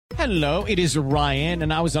Hello, it is Ryan,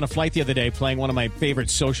 and I was on a flight the other day playing one of my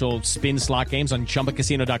favorite social spin slot games on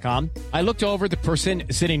ChumbaCasino.com. I looked over at the person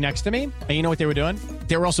sitting next to me, and you know what they were doing?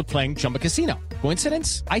 They were also playing Chumba Casino.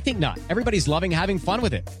 Coincidence? I think not. Everybody's loving having fun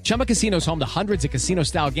with it. Chumba Casino is home to hundreds of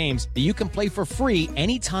casino-style games that you can play for free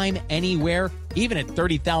anytime, anywhere, even at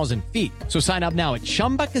 30,000 feet. So sign up now at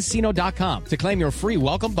ChumbaCasino.com to claim your free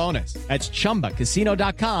welcome bonus. That's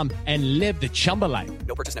ChumbaCasino.com and live the Chumba life.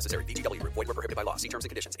 No purchase necessary. VGW. Void where prohibited by law. See terms and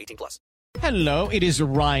conditions. 18+. Hello, it is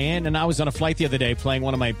Ryan, and I was on a flight the other day playing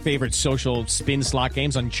one of my favorite social spin slot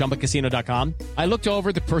games on ChumbaCasino.com. I looked over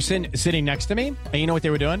at the person sitting next to me, and you know what they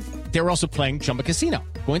were doing? They were also playing Chumba Casino.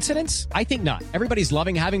 Coincidence? I think not. Everybody's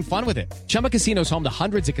loving having fun with it. Chumba Casino is home to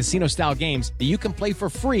hundreds of casino-style games that you can play for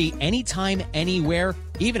free anytime, anywhere,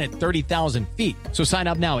 even at 30,000 feet. So sign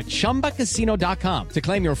up now at ChumbaCasino.com to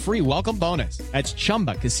claim your free welcome bonus. That's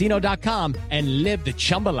ChumbaCasino.com and live the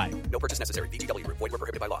Chumba life. No purchase necessary. VGW. Void where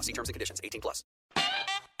prohibited by law. See terms and conditions. 18+.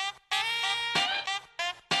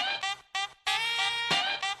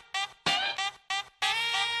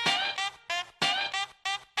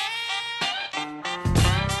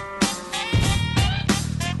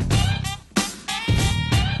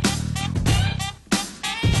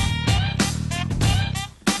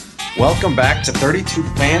 Welcome back to 32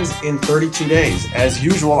 Fans in 32 Days. As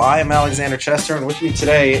usual, I am Alexander Chester, and with me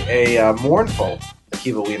today, a mournful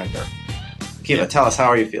Akiva Wienerker. Akiva, tell us, how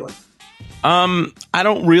are you feeling? I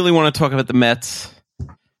don't really want to talk about the Mets.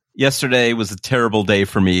 Yesterday was a terrible day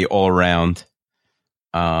for me all around.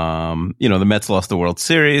 The Mets lost the World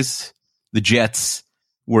Series. The Jets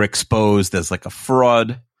were exposed as like a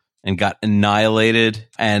fraud and got annihilated.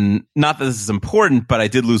 And not that this is important, but I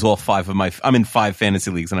did lose all five of I'm in 5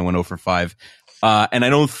 fantasy leagues and I went 0 for 5. And I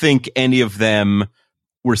don't think any of them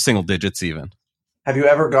were single digits even. Have you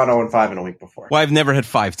ever gone 0-5 in a week before? Well, I've never had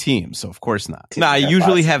 5 teams, so of course not. No, I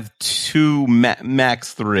usually have 2,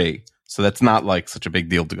 max 3. So that's not like such a big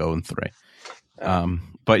deal to go in 3.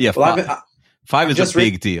 But yeah, well, 5 is a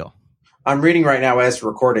big deal. I'm reading right now as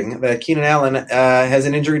recording that Keenan Allen has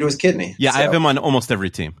an injury to his kidney. Yeah, so I have him on almost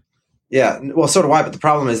every team. Yeah, well, so do I. But the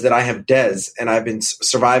problem is that I have Dez, and I've been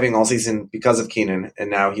surviving all season because of Keenan, and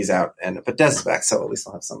now he's out. But Dez is back, so at least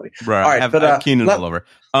I'll have somebody. Right, all right, have Keenan all over.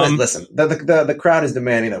 Listen, the crowd is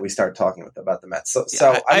demanding that we start talking about the Mets.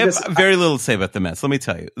 So I have very little to say about the Mets. Let me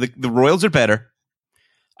tell you, the Royals are better.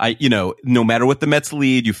 No matter what the Mets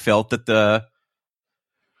lead, you felt that the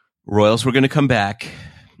Royals were going to come back.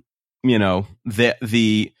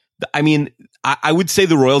 I would say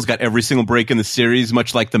the Royals got every single break in the series,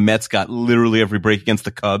 much like the Mets got literally every break against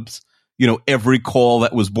the Cubs. Every call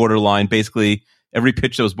that was borderline, basically every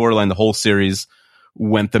pitch that was borderline the whole series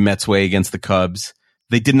went the Mets' way against the Cubs.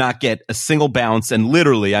 They did not get a single bounce. And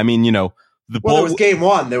literally, there was game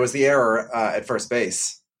 1. There was the error at first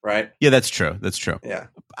base, right? Yeah, that's true. Yeah.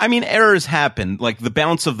 Errors happen. Like the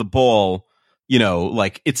bounce of the ball,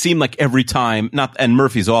 it seemed like every time, and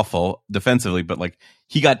Murphy's awful defensively, but like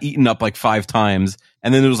he got eaten up like 5 times.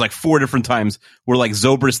 And then there was like 4 different times where like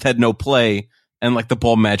Zobrist had no play and like the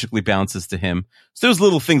ball magically bounces to him. So there's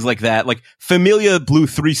little things like that. Like Familia blew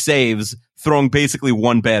 3 saves, throwing basically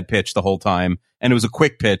 1 bad pitch the whole time. And it was a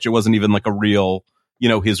quick pitch. It wasn't even like a real,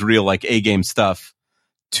 his real like A-game stuff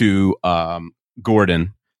to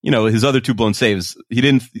Gordon. His other 2 blown saves, he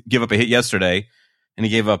didn't give up a hit yesterday. And he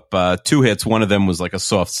gave up 2 hits. One of them was like a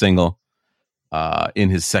soft single in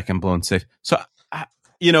his second blown save. So,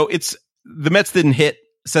 it's the Mets didn't hit.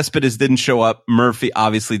 Cespedes didn't show up. Murphy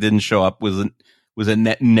obviously didn't show up. Was a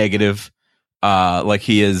net negative, like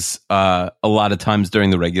he is a lot of times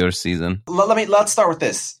during the regular season. Let's start with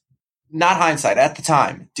this. Not hindsight. At the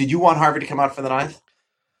time, did you want Harvey to come out for the 9th?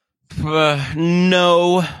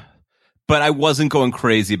 No, but I wasn't going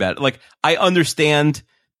crazy about it. Like I understand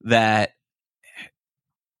that.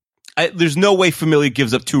 There's no way Familia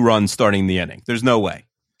gives up 2 runs starting the inning. There's no way.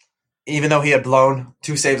 Even though he had blown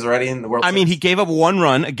 2 saves already in the World Series? He gave up 1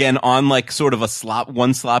 run, again, on like sort of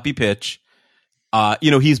one sloppy pitch.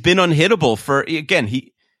 He's been unhittable for, again,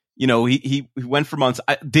 he went for months.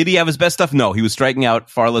 Did he have his best stuff? No, he was striking out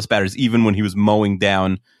far less batters, even when he was mowing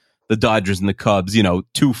down the Dodgers and the Cubs,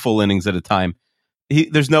 2 full innings at a time.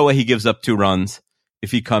 There's no way he gives up 2 runs if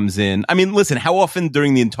he comes in. Listen, how often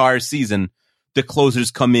during the entire season the closers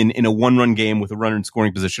come in a 1-run game with a runner in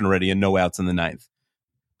scoring position already and no outs in the 9th?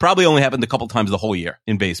 Probably only happened a couple times the whole year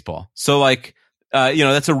in baseball. So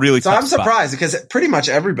that's a really tough I'm surprised because pretty much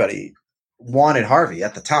everybody wanted Harvey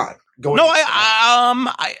at the time.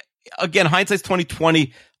 Again, hindsight's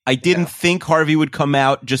 2020. I didn't think Harvey would come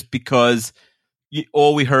out just because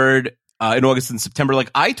all we heard in August and September.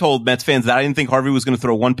 Like, I told Mets fans that I didn't think Harvey was going to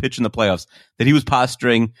throw one pitch in the playoffs, that he was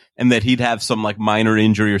posturing and that he'd have some like minor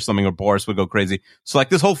injury or something, or Boris would go crazy. So like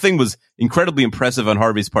this whole thing was incredibly impressive on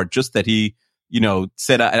Harvey's part, just that he,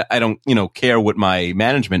 said, I don't, care what my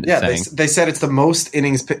management is saying. They said it's the most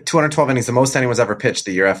innings, 212 innings, the most anyone's ever pitched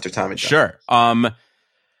the year after Tommy John. Sure.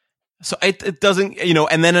 So it doesn't,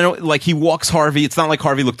 and then like he walks Harvey. It's not like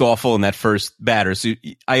Harvey looked awful in that first batter. So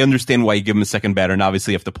I understand why you give him a second batter, and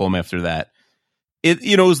obviously you have to pull him after that.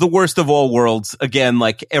 It was the worst of all worlds. Again,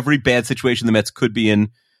 like every bad situation the Mets could be in,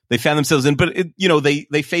 they found themselves in. But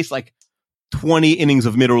they faced like 20 innings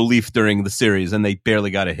of middle relief during the series, and they barely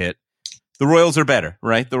got a hit. The Royals are better,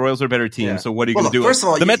 right? The Royals are a better team. Yeah. So what are you going to do? First of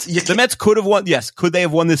all, the Mets could have won. Yes, could they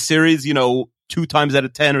have won this series? 2 times out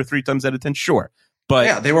of 10 or 3 times out of 10? Sure. But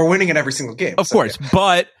yeah, they were winning in every single game. Of course. Yeah.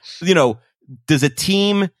 But, does a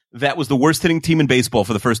team that was the worst hitting team in baseball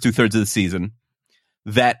for the first 2/3 of the season,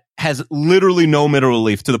 that has literally no middle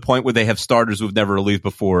relief to the point where they have starters who've never relieved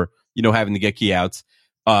before, having to get key outs,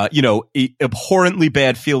 a abhorrently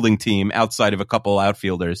bad fielding team outside of a couple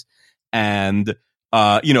outfielders, and,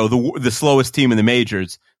 the slowest team in the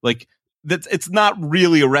majors, like that's, it's not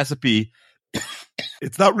really a recipe.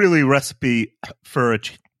 It's not really a recipe for a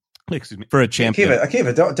champion.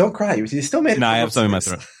 Akiva, don't cry. You still made it. No, I have something in my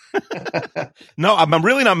throat. No, I'm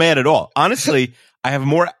really not mad at all. Honestly, I have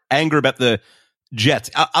more anger about the Jets.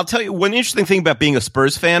 I'll tell you, one interesting thing about being a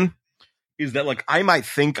Spurs fan is that, like, I might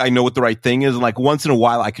think I know what the right thing is, and like once in a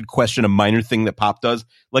while I could question a minor thing that Pop does.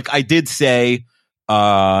 Like I did say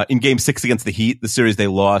in Game 6 against the Heat, the series they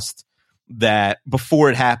lost, that before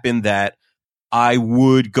it happened that I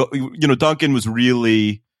would go, Duncan was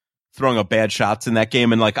really throwing up bad shots in that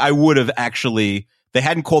game. And like, I would have actually, they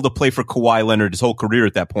hadn't called a play for Kawhi Leonard his whole career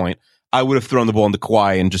at that point. I would have thrown the ball into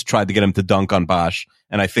Kawhi and just tried to get him to dunk on Bosh.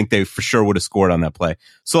 And I think they for sure would have scored on that play.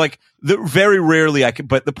 So like, very rarely I could,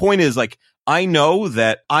 but the point is like, I know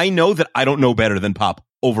that I don't know better than Pop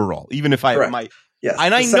overall, even if I might. Yes.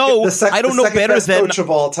 And I don't know better than coach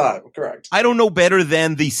of all time. Correct. I don't know better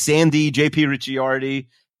than the Sandy, JP Ricciardi,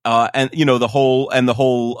 and the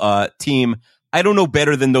whole team. I don't know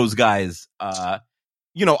better than those guys. I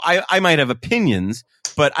might have opinions,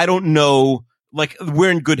 but I don't know. Like,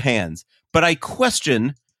 we're in good hands. But I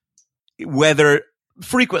question whether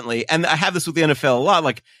frequently, and I have this with the NFL a lot,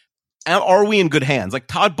 like, are we in good hands? Like,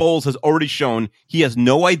 Todd Bowles has already shown he has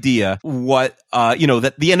no idea what,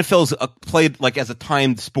 that the NFL's played like as a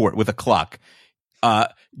timed sport with a clock.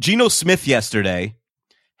 Geno Smith yesterday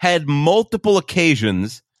had multiple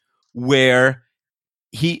occasions where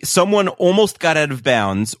someone almost got out of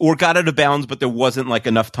bounds, but there wasn't like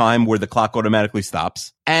enough time where the clock automatically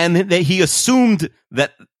stops. And he assumed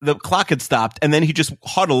that the clock had stopped, and then he just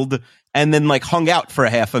huddled and then like hung out for a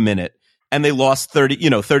half a minute. And they lost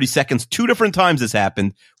 30 seconds. 2 different times this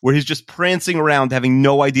happened where he's just prancing around having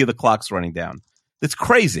no idea the clock's running down. It's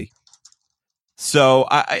crazy. So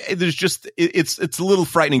it's a little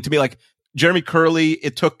frightening to me. Like Jeremy Curley,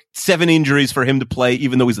 it took 7 injuries for him to play,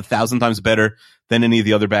 even though he's 1,000 times better than any of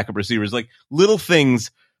the other backup receivers. Like, little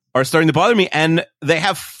things are starting to bother me. And they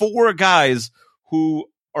have 4 guys who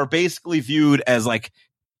are basically viewed as like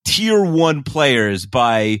tier 1 players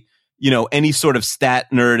by, any sort of stat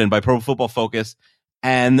nerd and by Pro Football Focus.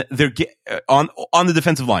 And they're on the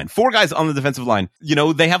defensive line. 4 guys on the defensive line.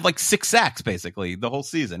 They have like 6 sacks basically the whole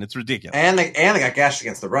season. It's ridiculous. And they got gashed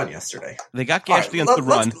against the run yesterday. They got gashed against the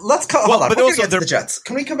run. Hold on. But also get to the Jets.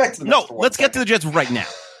 Can we come back to the Mets? No, let's get to the Jets right now.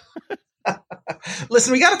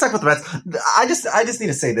 Listen, we got to talk about the Mets. I just need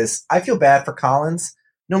to say this. I feel bad for Collins.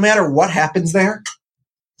 No matter what happens there,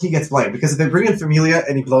 he gets blamed because if they bring in Familia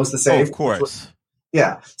and he blows the save, of course.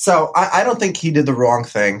 Yeah. So I don't think he did the wrong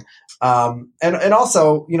thing. And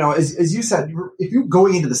also, as you said, if you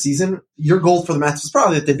going into the season, your goal for the Mets was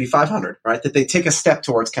probably that they'd be 500, right? That they take a step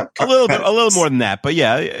towards a little more than that, but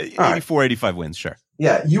yeah, 84, 85 wins, sure.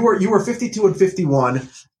 Yeah, you were 52 and 51.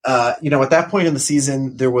 At that point in the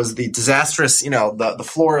season, there was the disastrous, the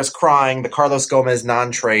Flores crying, the Carlos Gomez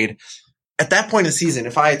non-trade. At that point in the season,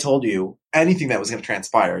 if I had told you anything that was going to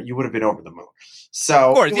transpire, you would have been over the moon. So,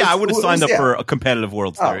 of course, I would have signed up for a competitive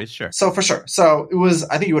World Series, sure. So for sure. So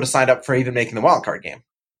I think you would have signed up for even making the wild card game,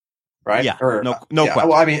 right? Yeah, no question.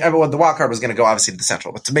 Well, I mean, the wild card was going to go obviously to the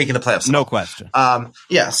Central, but to making the playoffs, no question.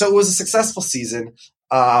 So it was a successful season.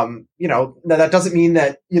 Now that doesn't mean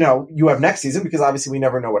that you have next season because obviously we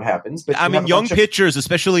never know what happens. But I mean, young pitchers,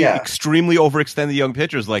 especially extremely overextended young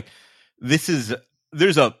pitchers, like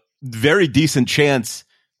there's a very decent chance.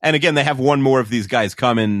 And again, they have one more of these guys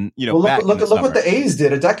coming, back. Look what the A's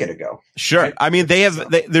did a decade ago. Sure. Right? I mean, there's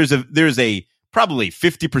a probably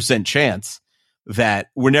 50% chance that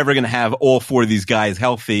we're never going to have all four of these guys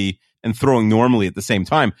healthy and throwing normally at the same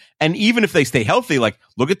time. And even if they stay healthy, like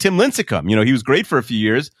look at Tim Lincecum. He was great for a few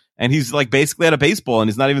years and he's like basically out of baseball and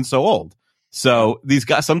he's not even so old. So these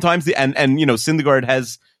guys sometimes and Syndergaard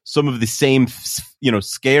has some of the same,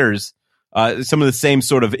 scares, some of the same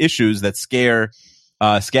sort of issues that scare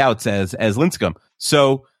scouts as Lincecum.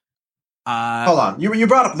 So, hold on. You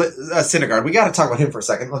brought up Syndergaard. We got to talk about him for a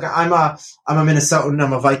second. Look, I'm a Minnesotan.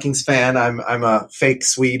 I'm a Vikings fan. I'm a fake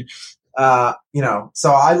Swede. So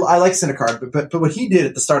I like Syndergaard, but what he did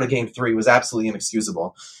at the start of Game 3 was absolutely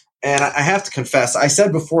inexcusable. And I have to confess, I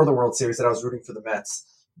said before the World Series that I was rooting for the Mets,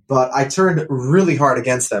 but I turned really hard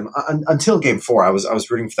against them until Game 4. I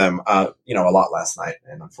was rooting for them, a lot last night,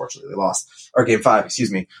 and unfortunately they lost, or Game 5,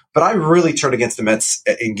 excuse me. But I really turned against the Mets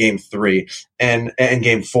in Game 3 and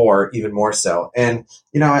Game 4 even more so. And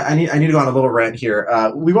I need to go on a little rant here.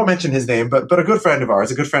 We won't mention his name, but a good friend of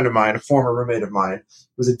ours, a good friend of mine, a former roommate of mine,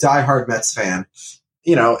 was a diehard Mets fan.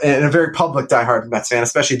 And a very public diehard Mets fan,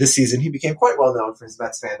 especially this season. He became quite well known for his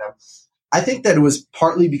Mets fandom. I think that it was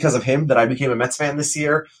partly because of him that I became a Mets fan this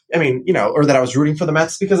year. I mean, or that I was rooting for the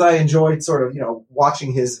Mets because I enjoyed sort of,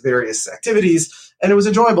 watching his various activities. And it was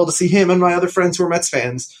enjoyable to see him and my other friends who are Mets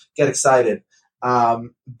fans get excited. But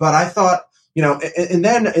I thought, and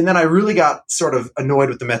then I really got sort of annoyed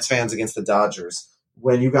with the Mets fans against the Dodgers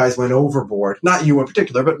when you guys went overboard, not you in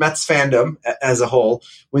particular, but Mets fandom as a whole,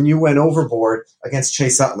 when you went overboard against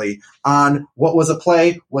Chase Utley on what was a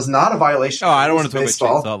play, was not a violation. I don't want to talk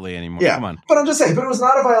about Chase Utley anymore. Yeah, come on. But I'm just saying, but it was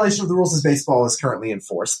not a violation of the rules as baseball is currently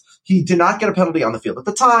enforced. He did not get a penalty on the field at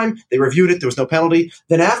the time. They reviewed it. There was no penalty.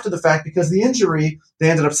 Then after the fact, because of the injury, they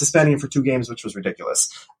ended up suspending him for 2 games, which was ridiculous.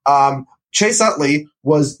 Chase Utley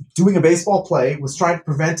was doing a baseball play, was trying to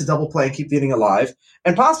prevent a double play and keep the inning alive.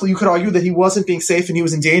 And possibly you could argue that he wasn't being safe and he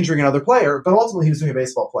was endangering another player, but ultimately he was doing a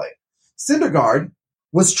baseball play. Syndergaard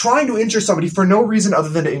was trying to injure somebody for no reason other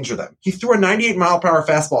than to injure them. He threw a 98-mile-per-hour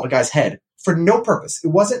fastball at a guy's head for no purpose.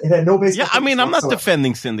 It had no baseball. Yeah, I mean, I'm not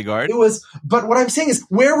defending Syndergaard. But what I'm saying is,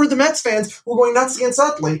 where were the Mets fans who were going nuts against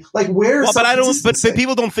Utley? Like, where? Well, but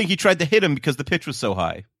people don't think he tried to hit him because the pitch was so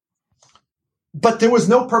high. But there was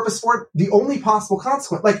no purpose for it. The only possible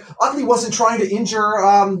consequence, like Utley wasn't trying to injure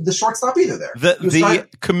the shortstop either. There, the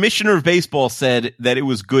commissioner of baseball said that it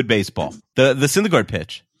was good baseball. The Syndergaard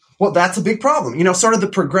pitch. Well, that's a big problem. Sort of the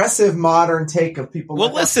progressive modern take of people.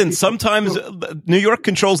 Well, listen, sometimes New York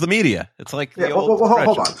controls the media. It's like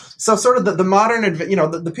hold on. So sort of the modern,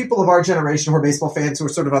 the people of our generation who are baseball fans who are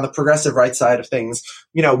sort of on the progressive right side of things,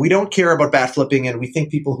 we don't care about bat flipping, and we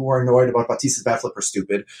think people who are annoyed about Bautista's bat flip are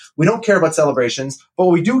stupid. We don't care about celebrations, but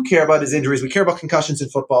what we do care about is injuries. We care about concussions in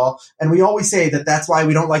football, and we always say that that's why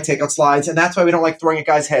we don't like takeout slides, and that's why we don't like throwing at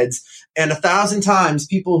guys' heads. And 1,000 times,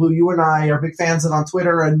 people who you and I are big fans of on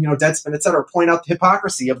Twitter and, Deadspin, et cetera, point out the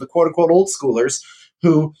hypocrisy of the quote-unquote old schoolers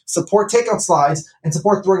who support takeout slides and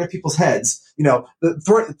support throwing at people's heads.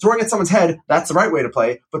 Throwing at someone's head, that's the right way to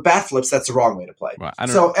play, but bat flips, that's the wrong way to play. Well,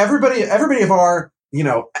 so everybody of our,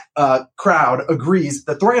 crowd agrees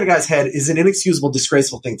that throwing at a guy's head is an inexcusable,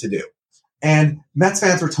 disgraceful thing to do. And Mets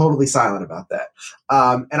fans were totally silent about that.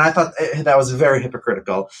 And I thought that was very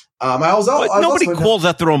hypocritical. Nobody calls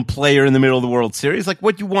out their own player in the middle of the World Series. Like,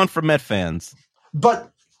 what do you want from Met fans?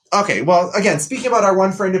 But, okay, well, again, speaking about our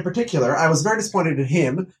one friend in particular, I was very disappointed in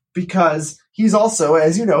him because he's also,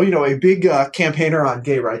 as you know, a big campaigner on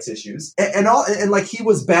gay rights issues. And he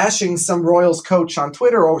was bashing some Royals coach on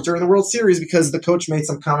Twitter during the World Series because the coach made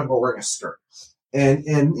some comment about wearing a skirt. And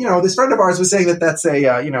this friend of ours was saying that that's a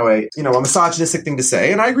misogynistic thing to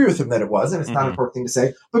say, and I agree with him that it was, and it's not an important thing to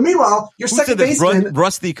say. But meanwhile, your second baseman,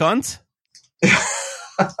 Rusty Cunt.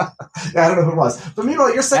 I don't know who it was. But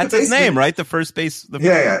meanwhile, your second baseman, that's his name, right? The first base.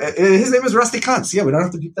 His name is Rusty Cunt. Yeah, we don't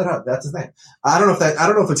have to beat that up. That's his name. I don't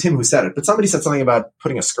know if it's him who said it, but somebody said something about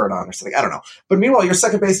putting a skirt on or something. I don't know. But meanwhile, your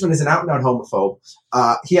second baseman is an out-and-out homophobe.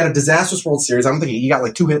 He had a disastrous World Series. I don't think he got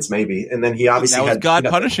like 2 hits maybe, and then he obviously had God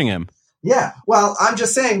punishing him. Yeah, well, I'm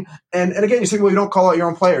just saying, and again, you're saying, well, you don't call out your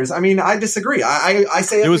own players. I mean, I disagree. I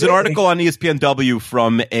say there was an article on ESPNW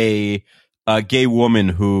from a gay woman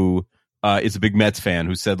who is a big Mets fan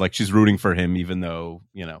who said like she's rooting for him even though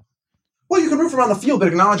Well, you can root for him on the field, but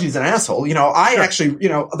acknowledge he's an asshole. Actually,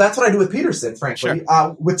 that's what I do with Peterson, frankly.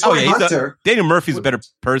 Sure. With Torrey Hunter. Daniel Murphy's a better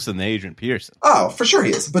person than Adrian Peterson. Oh, for sure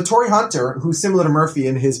he is. But Torrey Hunter, who's similar to Murphy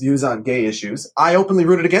in his views on gay issues, I openly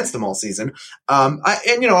rooted against him all season. I'm not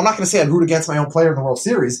going to say I'd root against my own player in the World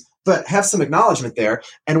Series, but have some acknowledgement there.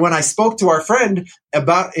 And when I spoke to our friend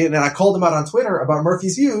about it, and I called him out on Twitter about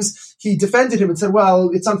Murphy's views, he defended him and said, well,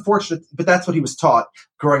 it's unfortunate, but that's what he was taught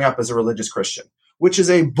growing up as a religious Christian. which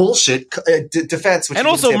is a bullshit defense. Which and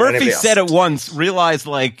you can also say about Murphy anybody else. said it once, realized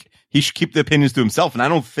like he should keep the opinions to himself, and I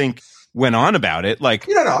don't think went on about it. Like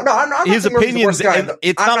No, I'm not his saying Murphy's the opinions, worst guy. and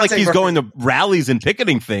it's I'm not like saying he's Murphy- going to rallies and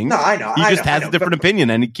picketing things. No, I know. He just has I know, a different but-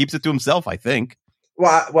 opinion, and he keeps it to himself, I think.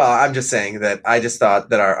 Well, I'm just saying that I just thought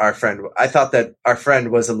that our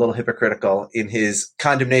friend was a little hypocritical in his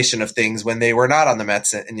condemnation of things when they were not on the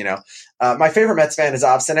Mets. And you know, my favorite Mets fan is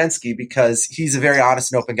Ov Sinensky because he's a very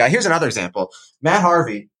honest and open guy. Here's another example. Matt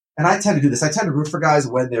Harvey, and I tend to do this. I tend to root for guys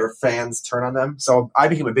when their fans turn on them. So I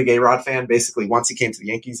became a big A-Rod fan basically once he came to the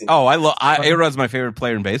Yankees. Oh, A-Rod's my favorite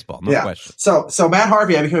player in baseball, no question. So Matt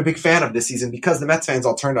Harvey, I became a big fan of this season because the Mets fans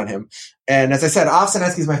all turned on him. And as I said, Ov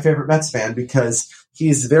Sinensky is my favorite Mets fan because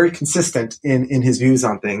he's very consistent in his views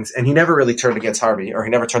on things, and he never really turned against Harvey, or he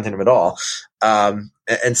never turned on him at all.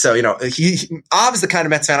 And so, you know, Ov is the kind of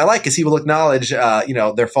Mets fan I like because he will acknowledge, you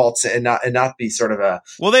know, their faults and not be sort of a.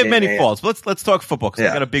 Well, they have many faults. But let's talk football because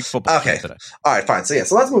I got a big football okay today. All right, fine. So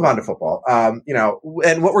let's move on to football. You know,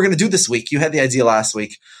 and what we're going to do this week, you had the idea last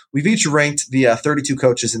week. We've each ranked the 32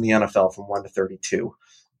 coaches in the NFL from 1 to 32.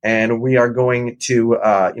 And we are going to,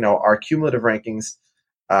 you know, our cumulative rankings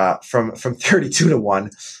from 32 to 1.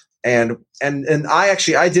 And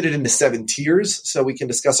I did it into 7 tiers, so we can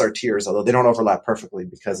discuss our tiers, although they don't overlap perfectly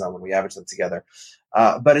because when we average them together.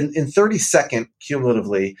 But in 32nd,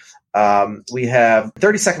 cumulatively, we have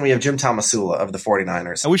Jim Tomasula of the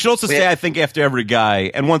 49ers. And we should also say, I think, after every guy,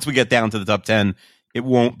 and once we get down to the top 10, it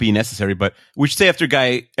won't be necessary, but we should say after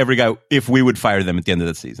every guy, if we would fire them at the end of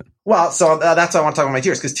the season. Well, so that's why I want to talk about my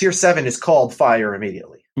tiers, because tier 7 is called fire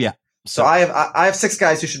immediately. Yeah. So I have 6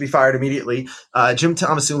 guys who should be fired immediately. Jim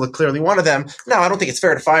Tomasula, clearly one of them. Now, I don't think it's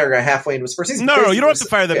fair to fire a guy halfway into his first season. No, you don't have to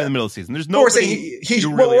fire them in the middle of the season. There's no way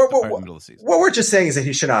you really have to fire in the middle of the season. What we're just saying is that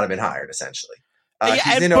he should not have been hired, essentially.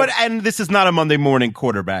 And this is not a Monday morning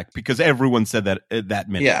quarterback because everyone said that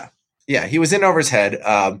minute. Yeah, he was in over his head.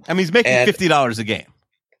 I mean, he's making $50 a game.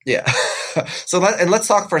 Yeah. So let's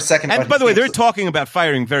talk for a second. And by the way, they're talking about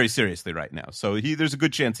firing very seriously right now. So there's a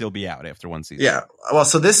good chance he'll be out after one season. Yeah. Well,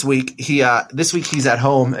 so this week he's at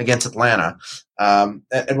home against Atlanta. And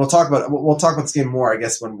we'll talk about this game more, I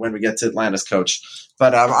guess, when we get to Atlanta's coach.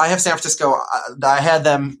 But I have San Francisco. I had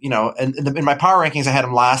them, you know, and in my power rankings, I had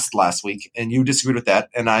them last week, and you disagreed with that.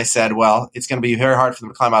 And I said, well, it's going to be very hard for them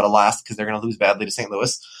to climb out of last because they're going to lose badly to St.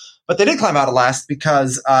 Louis. But they did climb out of last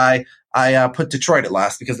because I put Detroit at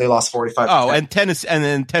last because they lost 45. Oh, and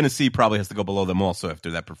Tennessee probably has to go below them also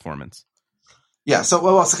after that performance. Yeah. So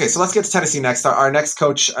okay. So let's get to Tennessee next. Our next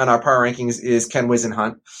coach on our power rankings is Ken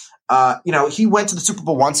Wisenhunt. You know, he went to the Super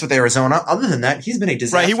Bowl once with Arizona. Other than that, he's been a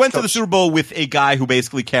disaster. Right. He went coach. to the Super Bowl with a guy who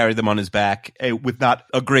basically carried them on his back with not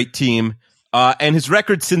a great team. And his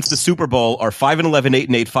records since the Super Bowl are 5-11,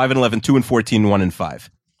 8-8, 5-11, 2-14, 1-5.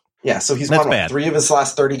 Yeah, so he's won 3 of his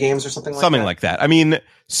last 30 games or something like that. Something like that. I mean,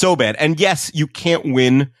 so bad. And yes, you can't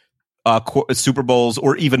win Super Bowls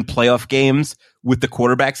or even playoff games with the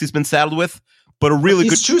quarterbacks he's been saddled with. But a really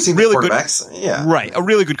he's good, choosing really quarterbacks. Good, yeah, right. A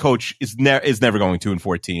really good coach is never going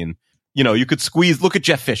 2-14. You know, you could squeeze. Look at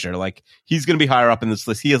Jeff Fisher. Like he's going to be higher up in this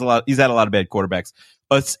list. He's had a lot of bad quarterbacks.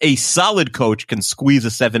 But a solid coach can squeeze a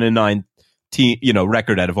 7-9 team, you know,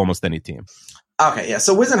 record out of almost any team. Okay, yeah.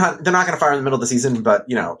 So Wisenhunt, they're not going to fire him in the middle of the season, but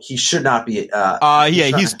you know he should not be.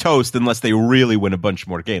 He's toast unless they really win a bunch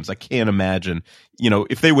more games. I can't imagine. You know,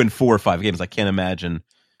 if they win 4 or 5 games, I can't imagine.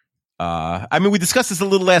 I mean, we discussed this a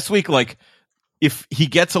little last week. Like, if he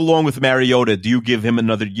gets along with Mariota, do you give him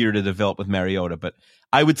another year to develop with Mariota? But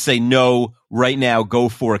I would say no. Right now, go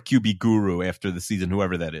for a QB guru after the season,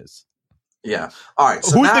 whoever that is. Yeah. All right.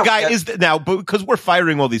 So who's the guy? Now because we're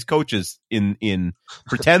firing all these coaches in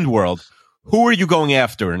pretend world. Who are you going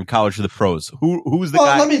after in college or the pros? Who's the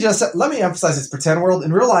guy? Let me emphasize this pretend world.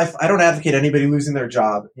 In real life, I don't advocate anybody losing their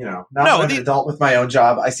job. You know, I'm an adult with my own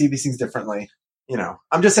job. I see these things differently. You know,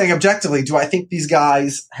 I'm just saying objectively, do I think these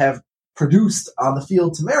guys have produced on the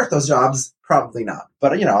field to merit those jobs? Probably not.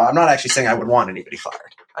 But, you know, I'm not actually saying I would want anybody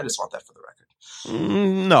fired. I just want that for the record.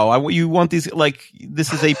 No, you want these, like,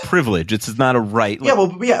 this is a privilege. This is not a right. Like,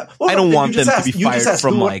 Well, I don't want them to be fired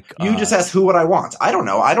from, you just asked who would I want. I don't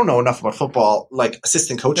know. I don't know enough about football, like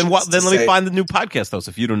assistant coaches. Then let me find the new podcast host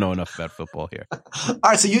if you don't know enough about football here. All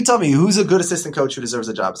right, so you tell me, who's a good assistant coach who deserves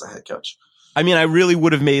a job as a head coach? I mean, I really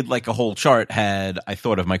would have made like a whole chart had I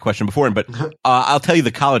thought of my question before, but I'll tell you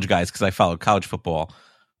the college guys because I follow college football.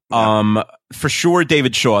 For sure,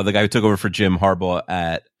 David Shaw, the guy who took over for Jim Harbaugh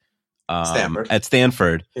at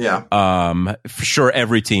Stanford. Yeah. For sure,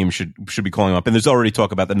 every team should be calling him up. And there's already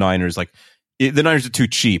talk about the Niners. Like the Niners are too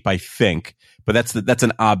cheap, I think. but that's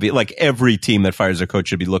an obvious, like every team that fires their coach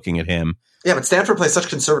should be looking at him. Yeah, but Stanford plays such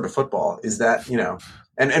conservative football. Is that,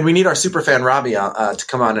 and we need our super fan Robbie to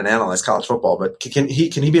come on and analyze college football. But can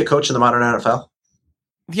he be a coach in the modern NFL?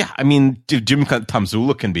 Yeah, I mean, dude, Jim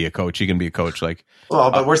Tomsula can be a coach. He can be a coach.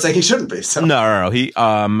 But we're saying he shouldn't be. So. No. He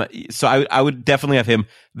so I would definitely have him.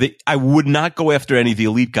 I would not go after any of the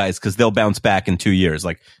elite guys because they'll bounce back in 2 years.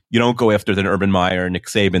 Like, you don't go after the Urban Meyer, Nick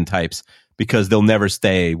Saban types because they'll never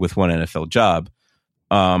stay with one NFL job.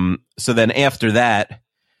 So then after that,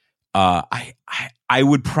 I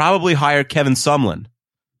would probably hire Kevin Sumlin.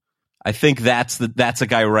 I think that's a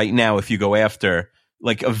guy right now. If you go after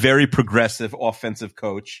like a very progressive offensive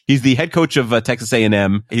coach, he's the head coach of Texas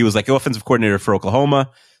A&M. He was like offensive coordinator for Oklahoma.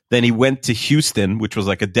 Then he went to Houston, which was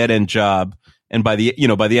like a dead end job. And by the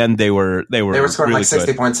end, they were scoring really like 60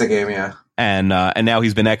 good. points a game. Yeah. And now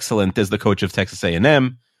he's been excellent as the coach of Texas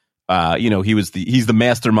A&M. He's the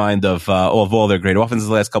mastermind of all their great offenses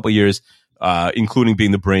the last couple of years, including being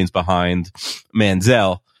the brains behind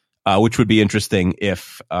Manziel, which would be interesting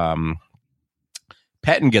if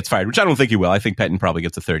Pettine gets fired, which I don't think he will. I think Pettine probably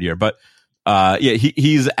gets a third year, but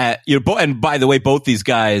he's at and by the way, both these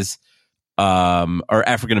guys are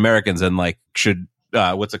African Americans and like should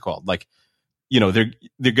what's it called? Like, they're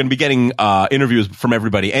going to be getting interviews from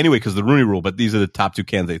everybody anyway because of the Rooney Rule, but these are the top two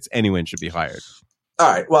candidates anyway and should be hired. All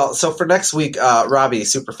right. Well, so for next week, Robbie,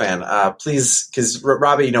 superfan, please, because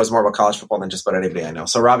Robbie knows more about college football than just about anybody I know.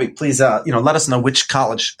 So, Robbie, please, let us know which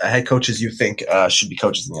college head coaches you think should be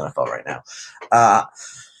coaches in the NFL right now.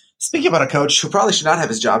 Speaking about a coach who probably should not have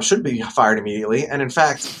his job, should be fired immediately. And in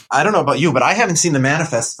fact, I don't know about you, but I haven't seen the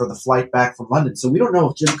manifest for the flight back from London. So we don't know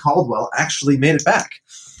if Jim Caldwell actually made it back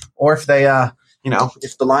or if they,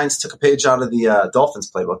 if the Lions took a page out of the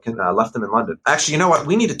Dolphins playbook and left them in London. Actually, you know what?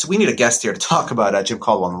 We need a guest here to talk about Jim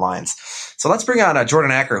Caldwell and the Lions. So let's bring on Jordan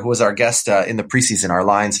Acker, who was our guest in the preseason, our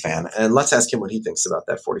Lions fan, and let's ask him what he thinks about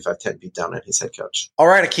that 45-10 beatdown at his head coach. All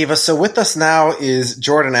right, Akiva. So with us now is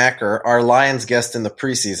Jordan Acker, our Lions guest in the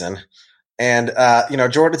preseason. And,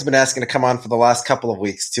 Jordan's been asking to come on for the last couple of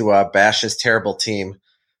weeks to bash his terrible team.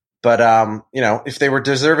 But, if they were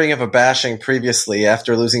deserving of a bashing previously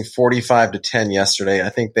after losing 45-10 yesterday, I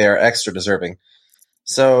think they are extra deserving.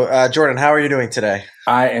 So, Jordan, how are you doing today?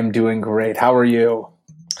 I am doing great. How are you?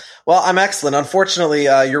 Well, I'm excellent. Unfortunately,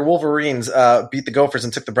 your Wolverines beat the Gophers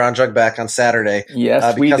and took the Brown Jug back on Saturday.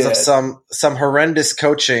 Yes, we did. Because of some horrendous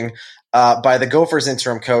coaching by the Gophers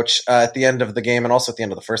interim coach at the end of the game and also at the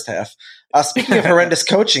end of the first half. Speaking of horrendous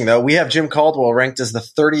coaching, though, we have Jim Caldwell ranked as the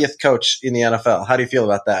 30th coach in the NFL. How do you feel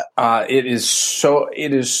about that? It is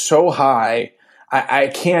so high.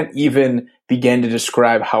 I can't even begin to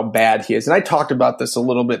describe how bad he is. And I talked about this a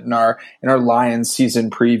little bit in our Lions season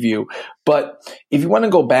preview. But if you want to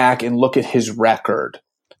go back and look at his record,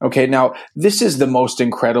 okay, now this is the most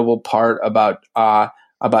incredible part about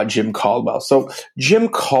Jim Caldwell. So Jim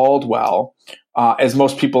Caldwell, as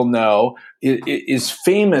most people know, is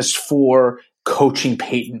famous for coaching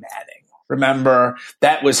Peyton Manning. Remember,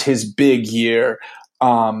 that was his big year.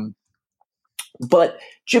 But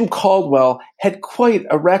Jim Caldwell had quite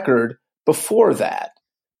a record before that.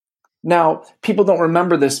 Now, people don't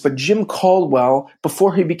remember this, but Jim Caldwell,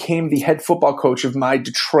 before he became the head football coach of my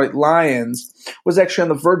Detroit Lions, was actually on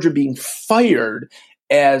the verge of being fired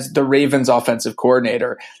as the Ravens offensive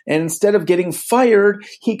coordinator. And instead of getting fired,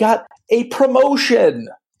 he got a promotion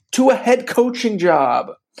to a head coaching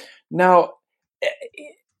job. Now,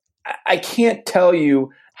 I can't tell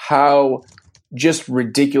you how just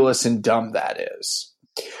ridiculous and dumb that is.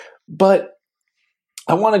 But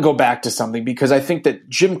I want to go back to something because I think that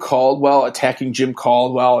Jim Caldwell, attacking Jim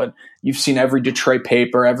Caldwell, and you've seen every Detroit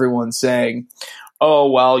paper, everyone saying, oh,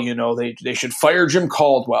 well, they should fire Jim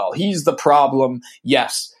Caldwell. He's the problem.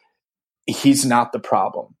 Yes, he's not the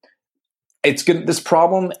problem. This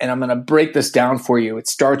problem, and I'm going to break this down for you. It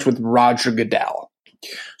starts with Roger Goodell.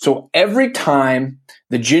 So every time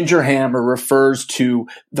the Ginger Hammer refers to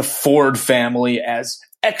the Ford family as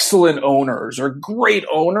excellent owners or great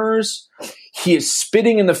owners, he is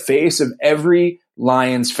spitting in the face of every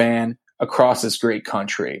Lions fan across this great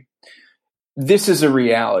country. This is a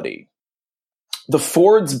reality. The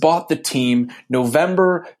Fords bought the team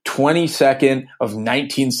November 22nd of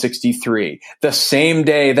 1963, the same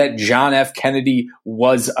day that John F. Kennedy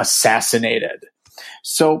was assassinated.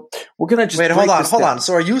 So we're going to just wait. Hold on.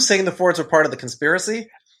 So are you saying the Fords are part of the conspiracy?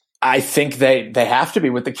 I think they have to be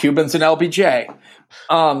with the Cubans and LBJ.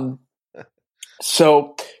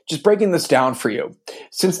 So just breaking this down for you.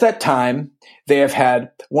 Since that time, they have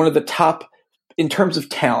had one of the top, in terms of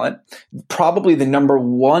talent, probably the number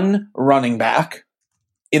one running back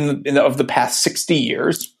of the past 60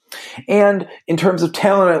 years. And in terms of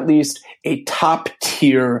talent, at least, a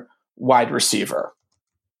top-tier wide receiver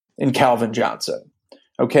in Calvin Johnson.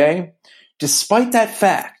 Okay? Despite that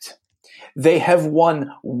fact, they have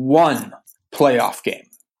won one playoff game.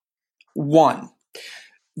 One.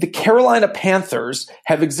 The Carolina Panthers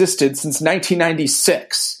have existed since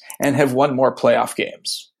 1996 and have won more playoff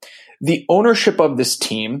games. The ownership of this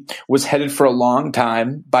team was headed for a long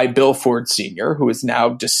time by Bill Ford Sr., who is now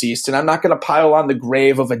deceased, and I'm not going to pile on the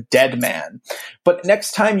grave of a dead man. But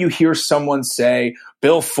next time you hear someone say,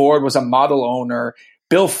 Bill Ford was a model owner,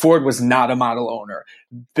 Bill Ford was not a model owner.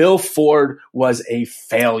 Bill Ford was a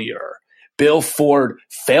failure. Bill Ford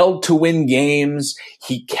failed to win games.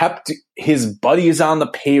 He kept his buddies on the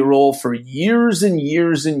payroll for years and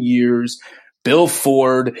years and years. Bill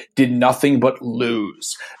Ford did nothing but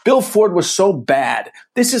lose. Bill Ford was so bad.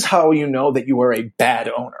 This is how you know that you are a bad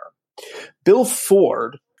owner. Bill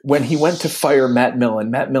Ford, when he went to fire Matt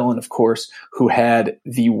Millen, of course, who had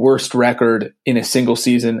the worst record in a single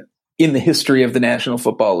season in the history of the National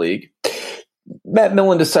Football League, Matt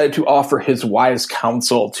Millen decided to offer his wise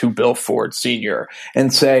counsel to Bill Ford Sr.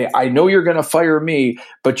 and say, I know you're going to fire me,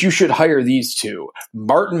 but you should hire these two,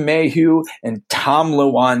 Martin Mayhew and Tom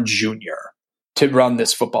Lewan Jr., to run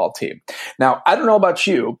this football team. Now, I don't know about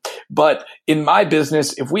you, but in my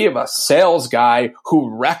business, if we have a sales guy who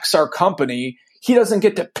wrecks our company, he doesn't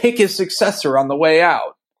get to pick his successor on the way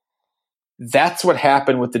out. That's what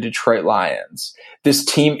happened with the Detroit Lions. This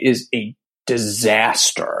team is a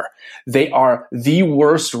disaster. They are the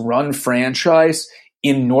worst run franchise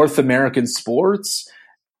in North American sports.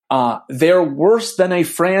 They're worse than a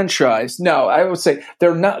franchise. No, I would say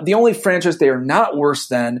they're not. The only franchise they are not worse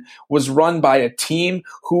than was run by a team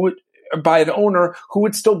by an owner who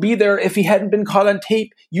would still be there if he hadn't been caught on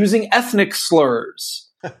tape using ethnic slurs.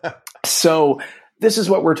 So this is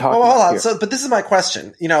what we're talking about. Hold on. Here. So, but this is my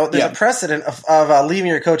question. There's a precedent of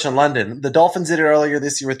leaving your coach in London. The Dolphins did it earlier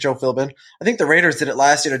this year with Joe Philbin. I think the Raiders did it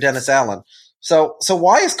last year to Dennis Allen. So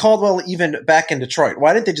why is Caldwell even back in Detroit?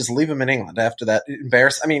 Why didn't they just leave him in England after that?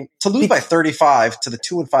 To lose by 35 to the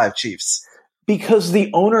 2-5 Chiefs. Because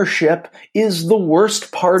the ownership is the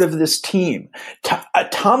worst part of this team.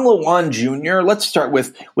 Tom Lewan Jr., let's start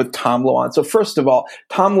with Tom Lewan. So first of all,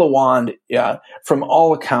 Tom Lewan, from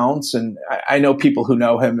all accounts, and I know people who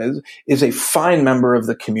know him, is a fine member of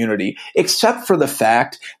the community, except for the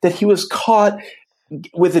fact that he was caught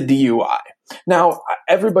with a DUI. Now,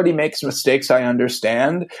 everybody makes mistakes, I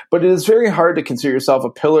understand, but it is very hard to consider yourself a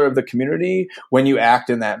pillar of the community when you act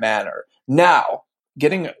in that manner. Now,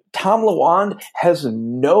 Tom Lewan has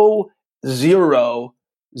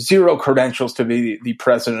zero credentials to be the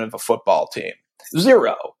president of a football team.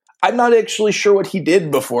 Zero. I'm not actually sure what he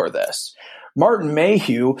did before this. Martin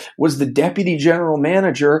Mayhew was the deputy general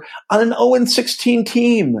manager on an 0-16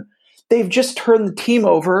 team. They've just turned the team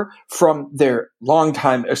over from their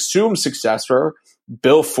longtime assumed successor,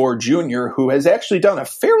 Bill Ford Jr., who has actually done a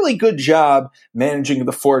fairly good job managing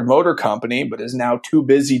the Ford Motor Company, but is now too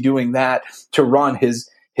busy doing that to run his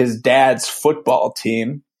dad's football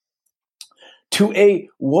team, to a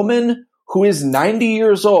woman who is 90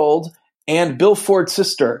 years old and Bill Ford's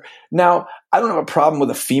sister. Now, I don't have a problem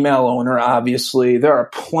with a female owner, obviously. There are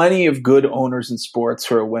plenty of good owners in sports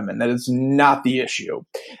who are women. That is not the issue.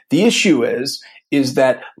 The issue is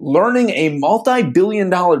that learning a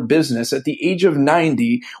multi-billion-dollar business at the age of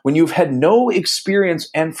 90, when you've had no experience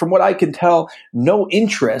and, from what I can tell, no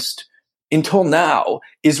interest until now,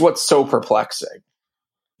 is what's so perplexing.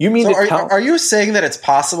 You mean are you saying that it's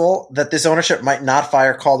possible that this ownership might not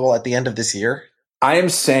fire Caldwell at the end of this year? I am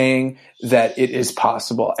saying that it is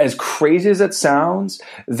possible. As crazy as it sounds,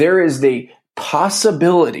 there is the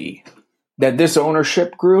possibility that this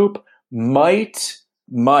ownership group might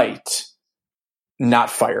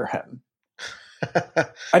not fire him.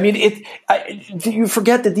 I mean, you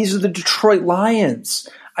forget that these are the Detroit Lions.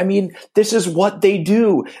 I mean, this is what they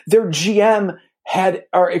do. Their GM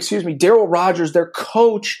Darryl Rogers, their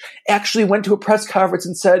coach, actually went to a press conference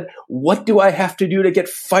and said, what do I have to do to get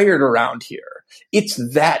fired around here? It's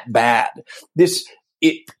that bad.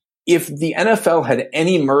 If the NFL had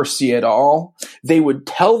any mercy at all, they would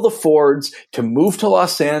tell the Fords to move to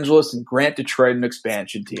Los Angeles and grant Detroit an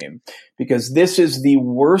expansion team, because this is the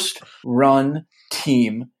worst run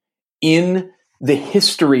team in the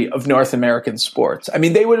history of North American sports. I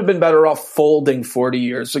mean, they would have been better off folding 40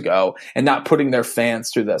 years ago and not putting their fans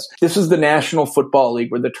through this. This is the National Football League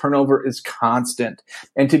where the turnover is constant.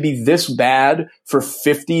 And to be this bad for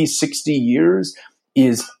 50, 60 years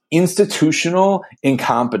is institutional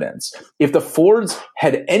incompetence. If the Fords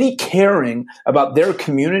had any caring about their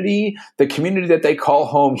community, the community that they call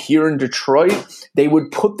home here in Detroit, they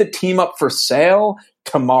would put the team up for sale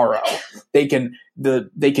tomorrow. They can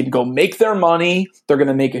go make their money. They're going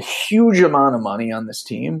to make a huge amount of money on this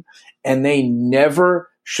team, and they never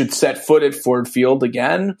should set foot at Ford Field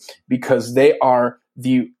again, because they are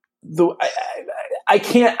I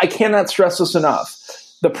cannot stress this enough.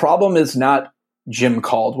 The problem is not Jim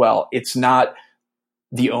Caldwell. It's not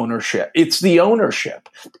the ownership. It's the ownership.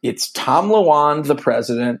 It's Tom Lewand, the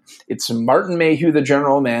president. It's Martin Mayhew, the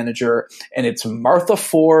general manager. And it's Martha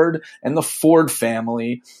Ford and the Ford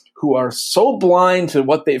family, who are so blind to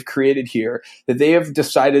what they've created here that they have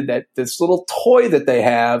decided that this little toy that they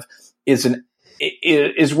have is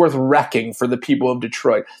worth wrecking for the people of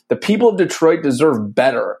Detroit. The people of Detroit deserve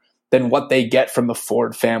better than what they get from the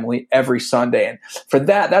Ford family every Sunday. And for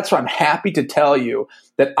that's why I'm happy to tell you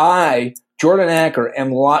that I, Jordan Acker,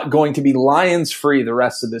 am going to be Lions free the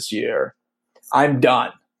rest of this year. I'm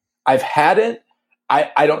done. I've had it.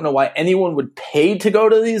 I don't know why anyone would pay to go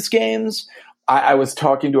to these games. I was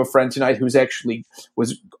talking to a friend tonight who's actually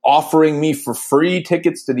was offering me for free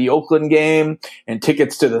tickets to the Oakland game and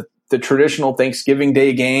tickets to the traditional Thanksgiving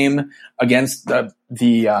Day game against the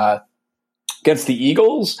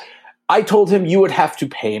Eagles. I told him, you would have to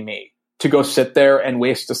pay me to go sit there and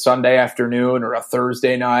waste a Sunday afternoon or a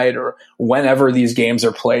Thursday night or whenever these games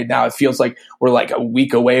are played. Now it feels like we're like a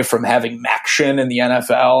week away from having Maction in the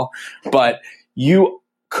NFL, but you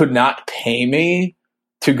could not pay me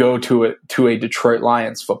to go to a Detroit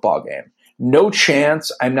Lions football game. No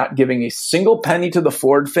chance. I'm not giving a single penny to the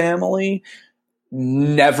Ford family.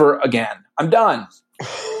 Never again. I'm done.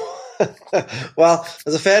 Well,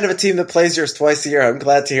 as a fan of a team that plays yours twice a year, I'm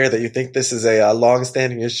glad to hear that you think this is a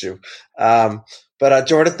long-standing issue. But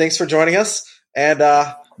Jordan, thanks for joining us. And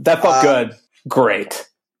that felt good. Great.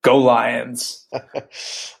 Go Lions.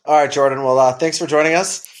 All right, Jordan. Well, thanks for joining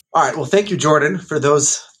us. All right. Well, thank you, Jordan, for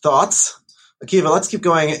those thoughts. Akiva, let's keep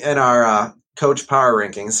going in our coach power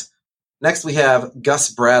rankings. Next, we have Gus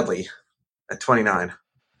Bradley at 29.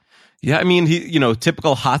 Yeah, I mean,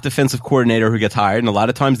 typical hot defensive coordinator who gets hired, and a lot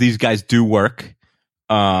of times these guys do work.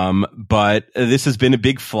 But this has been a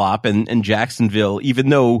big flop, and Jacksonville, even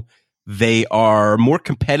though they are more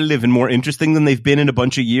competitive and more interesting than they've been in a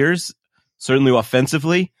bunch of years, certainly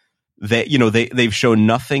offensively, they've shown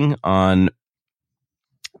nothing on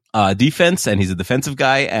defense, and he's a defensive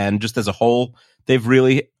guy, and just as a whole, they've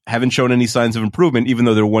really haven't shown any signs of improvement, even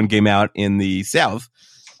though they're one game out in the South.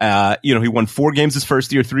 He won 4 games his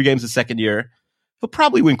first year, 3 games his second year. He'll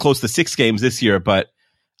probably win close to 6 games this year, but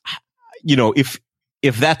if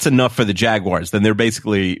that's enough for the Jaguars, then they're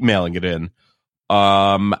basically mailing it in.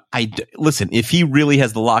 Listen, if he really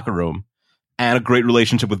has the locker room and a great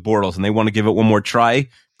relationship with Bortles and they want to give it one more try,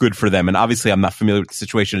 good for them. And obviously I'm not familiar with the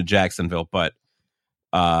situation in Jacksonville, but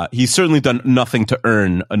he's certainly done nothing to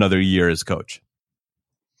earn another year as coach.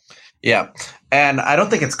 Yeah. And I don't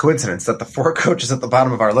think it's coincidence that the 4 coaches at the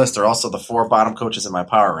bottom of our list are also the 4 bottom coaches in my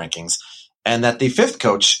power rankings, and that the 5th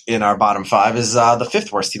coach in our bottom 5 is the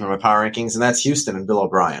 5th worst team in my power rankings, and that's Houston and Bill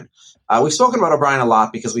O'Brien. We've spoken about O'Brien a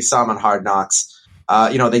lot because we saw him on Hard Knocks.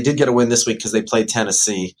 They did get a win this week because they played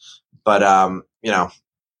Tennessee, but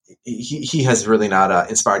he has really not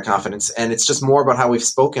inspired confidence, and it's just more about how we've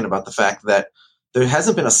spoken about the fact that there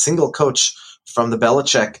hasn't been a single coach from the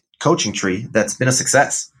Belichick coaching tree that's been a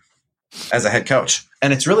success as a head coach.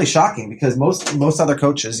 And it's really shocking because most other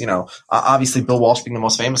coaches, obviously Bill Walsh being the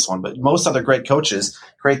most famous one, but most other great coaches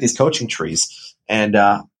create these coaching trees. And,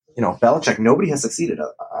 Belichick, nobody has succeeded,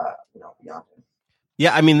 beyond him.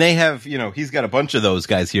 Yeah, I mean, they have, he's got a bunch of those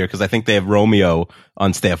guys here because I think they have Romeo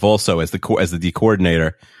on staff also as the D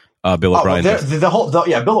coordinator. Bill O'Brien.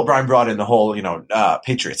 Bill O'Brien brought in the whole,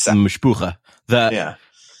 Patriots. Mshpucha. Yeah.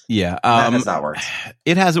 That has not worked.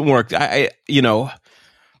 It hasn't worked.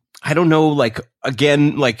 I don't know,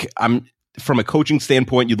 I'm from a coaching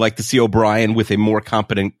standpoint, you'd like to see O'Brien with a more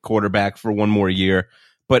competent quarterback for one more year,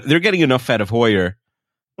 but they're getting enough out of Hoyer.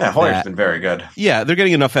 Yeah, Hoyer's been very good. Yeah, they're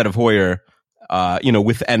getting enough out of Hoyer,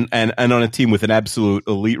 with and on a team with an absolute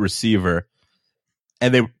elite receiver.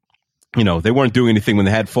 And they weren't doing anything when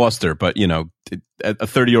they had Foster, but a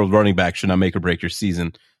 30-year-old running back should not make or break your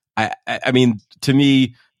season. I mean, to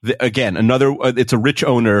me, it's a rich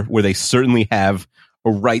owner where they certainly have a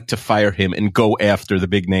right to fire him and go after the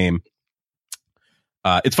big name.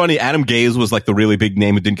 It's funny, Adam Gase was like the really big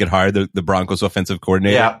name who didn't get hired, the Broncos offensive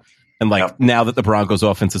coordinator. Yeah. And now that the Broncos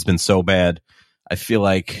offense has been so bad, I feel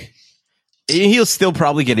like he'll still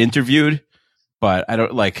probably get interviewed. But I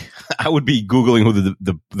don't I would be Googling who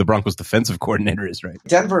the Broncos defensive coordinator is, right?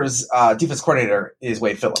 Denver's defense coordinator is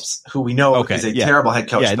Wade Phillips, who we know is a terrible head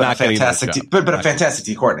coach, but a fantastic a fantastic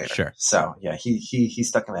D coordinator. Sure. So yeah, he's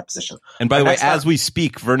stuck in that position. And by the way, as we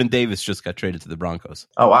speak, Vernon Davis just got traded to the Broncos.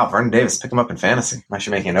 Oh wow, Vernon Davis, pick him up in fantasy. I'm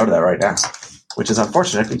actually making a note of that right now, which is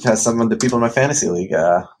unfortunate because some of the people in my fantasy league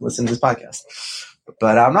listen to this podcast.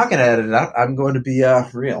 But I'm not going to edit it out. I'm going to be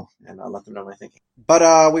real, and I'll let them know my thinking.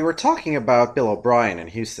 But we were talking about Bill O'Brien in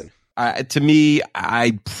Houston. To me,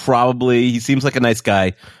 he seems like a nice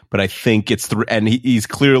guy, but I think and he's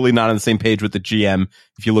clearly not on the same page with the GM.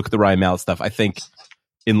 If you look at the Ryan Mallett stuff, I think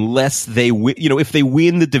unless they win, if they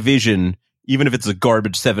win the division, even if it's a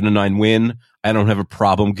garbage 7-9 win, I don't have a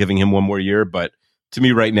problem giving him one more year. But to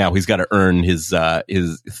me, right now, he's got to earn his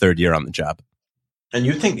third year on the job. And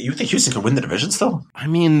you think Houston could win the division still? I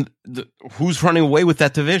mean, who's running away with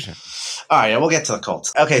that division? All right, we'll get to the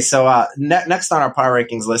Colts. Okay, so next on our power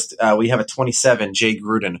rankings list, we have a 27, Jay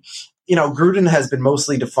Gruden. Gruden has been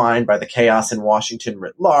mostly defined by the chaos in Washington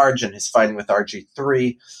writ large and his fighting with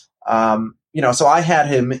RG3. So I had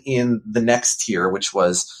him in the next tier, which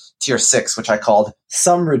was tier 6, which I called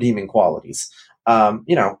some redeeming qualities.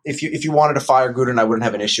 If you wanted to fire Gruden, I wouldn't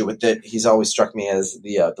have an issue with it. He's always struck me as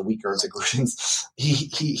the weaker of the Grudens.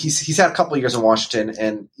 He's had a couple of years in Washington,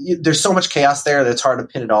 and there's so much chaos there that it's hard to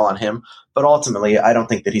pin it all on him. But ultimately, I don't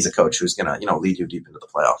think that he's a coach who's going to lead you deep into the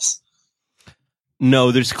playoffs.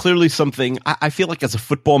 No, there's clearly something. I feel like as a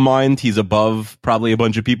football mind, he's above probably a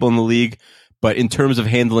bunch of people in the league. But in terms of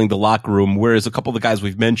handling the locker room, whereas a couple of the guys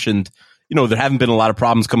we've mentioned, there haven't been a lot of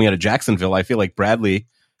problems coming out of Jacksonville. I feel like Bradley,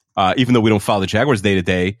 even though we don't follow the Jaguars day to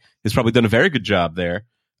day, has probably done a very good job there.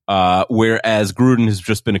 Whereas Gruden has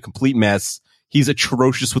just been a complete mess. He's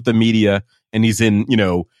atrocious with the media, and he's in,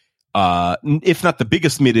 if not the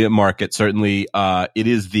biggest media market, certainly it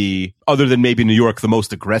is other than maybe New York, the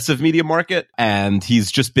most aggressive media market. And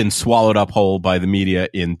he's just been swallowed up whole by the media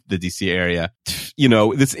in the DC area. I don't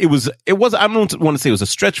want to say it was a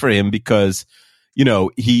stretch for him because,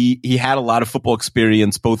 he had a lot of football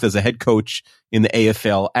experience, both as a head coach in the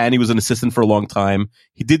AFL and he was an assistant for a long time.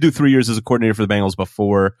 He did do 3 years as a coordinator for the Bengals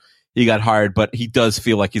before he got hired, but he does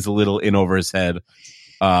feel like he's a little in over his head.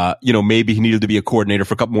 Maybe he needed to be a coordinator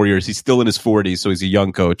for a couple more years. He's still in his 40s, so he's a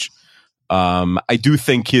young coach. I do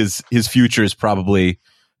think his future is probably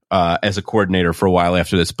as a coordinator for a while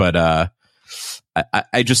after this, but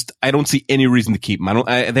I don't see any reason to keep him.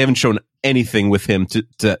 They haven't shown anything with him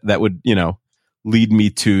to that would lead me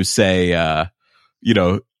to say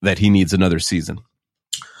that he needs another season.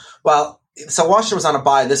 Well, so Washington was on a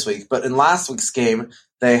bye this week, but in last week's game,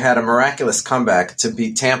 they had a miraculous comeback to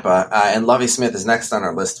beat Tampa, and Lovie Smith is next on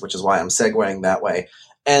our list, which is why I'm segueing that way.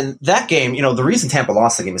 And that game, the reason Tampa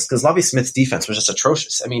lost the game is because Lovie Smith's defense was just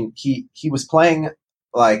atrocious. I mean, he was playing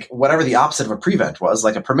like whatever the opposite of a prevent was,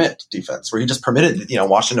 like a permit defense, where he just permitted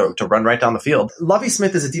Washington to run right down the field. Lovie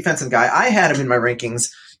Smith is a defensive guy. I had him in my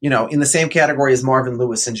rankings, in the same category as Marvin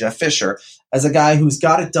Lewis and Jeff Fisher, as a guy who's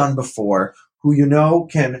got it done before, who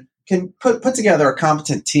can put together a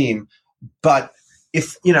competent team, but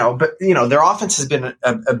their offense has been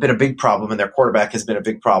a big problem, and their quarterback has been a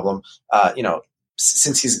big problem.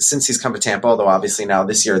 Since he's come to Tampa, although obviously now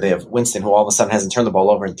this year they have Winston, who all of a sudden hasn't turned the ball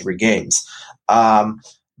over in 3 games.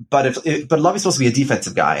 But Lovie's supposed to be a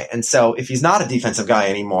defensive guy, and so if he's not a defensive guy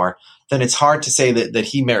anymore, then it's hard to say that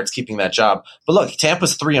he merits keeping that job. But look,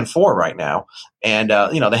 Tampa's 3-4 right now, and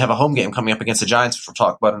they have a home game coming up against the Giants, which we'll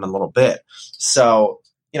talk about in a little bit. So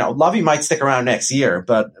Lovie might stick around next year,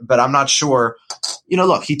 but I'm not sure.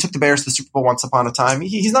 Look, he took the Bears to the Super Bowl once upon a time.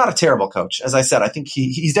 He's not a terrible coach. As I said, I think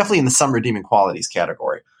he's definitely in the some redeeming qualities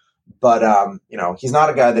category. But, he's not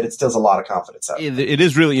a guy that instills a lot of confidence out. It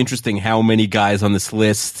is really interesting how many guys on this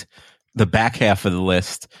list, the back half of the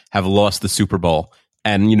list, have lost the Super Bowl.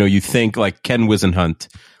 And, you think like Ken Wisenhunt,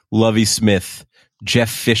 Lovie Smith, Jeff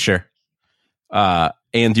Fisher,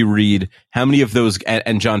 Andy Reid, how many of those,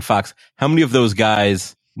 and John Fox, how many of those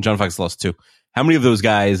guys, John Fox lost too, how many of those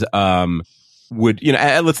guys would,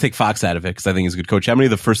 let's take Fox out of it because I think he's a good coach. How many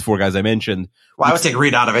of the first 4 guys I mentioned? Well, I would take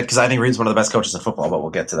Reid out of it because I think Reid's one of the best coaches in football, but we'll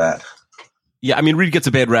get to that. Yeah, I mean, Reid gets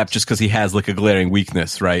a bad rap just because he has like a glaring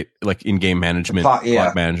weakness, right? Like in-game management, clock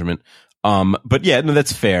management. But yeah, no,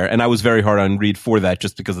 that's fair. And I was very hard on Reid for that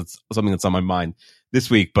just because it's something that's on my mind this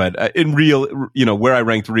week. But in real, where I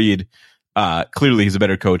ranked Reid, clearly he's a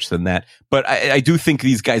better coach than that. But I do think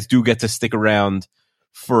these guys do get to stick around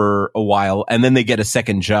for a while, and then they get a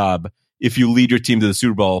second job if you lead your team to the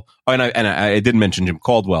Super Bowl. Oh, and I didn't mention Jim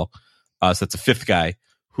Caldwell, so that's a 5th guy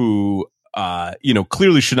who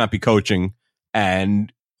clearly should not be coaching,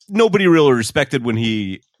 and nobody really respected when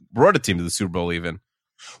he brought a team to the Super Bowl even.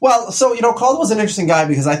 Well, so, Caldwell's an interesting guy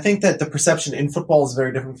because I think that the perception in football is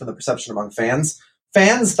very different from the perception among fans.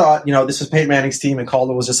 Fans thought, this was Peyton Manning's team and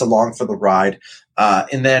Caldwell was just along for the ride.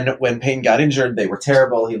 And then when Peyton got injured, they were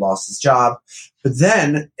terrible. He lost his job. But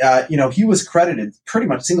then, he was credited pretty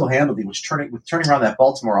much single-handedly with turning around that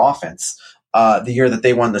Baltimore offense the year that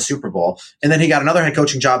they won the Super Bowl. And then he got another head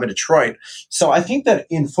coaching job in Detroit. So I think that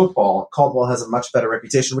in football, Caldwell has a much better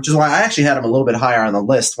reputation, which is why I actually had him a little bit higher on the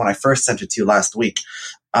list when I first sent it to you last week.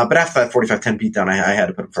 But after that 45-10 beatdown, I had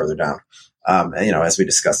to put him further down, as we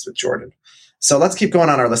discussed with Jordan. So let's keep going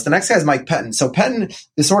on our list. The next guy is Mike Pettin. So Pettin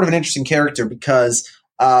is sort of an interesting character because,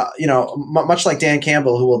 much like Dan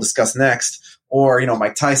Campbell, who we'll discuss next, or,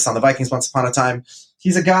 Mike Tice on the Vikings once upon a time,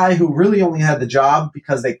 he's a guy who really only had the job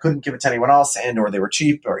because they couldn't give it to anyone else or they were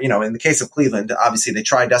cheap or, in the case of Cleveland, obviously they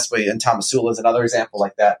tried desperately, and Thomasula is another example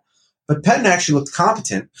like that. But Pettin actually looked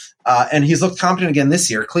competent, and he's looked competent again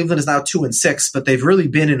this year. Cleveland is now 2-6, but they've really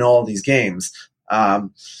been in all these games.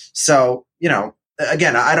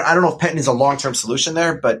 Again, I don't know if Pettin is a long-term solution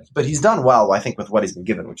there, but he's done well, I think, with what he's been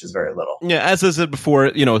given, which is very little. Yeah, as I said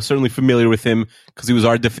before, certainly familiar with him because he was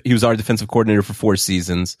our defensive coordinator for 4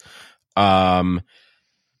 seasons. I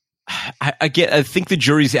think the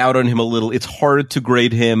jury's out on him a little. It's hard to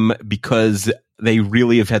grade him because they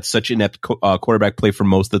really have had such inept quarterback play for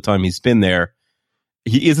most of the time he's been there.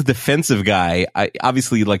 He is a defensive guy.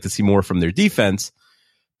 Obviously, you'd like to see more from their defense.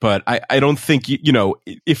 But I don't think,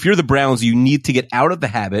 if you're the Browns, you need to get out of the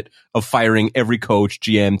habit of firing every coach,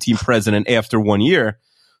 GM, team president after 1 year.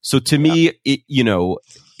 So to me,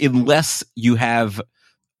 unless you have,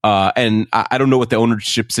 and I don't know what the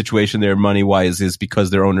ownership situation there money-wise is because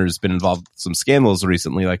their owner has been involved with some scandals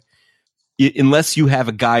recently. Like, unless you have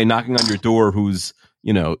a guy knocking on your door who's,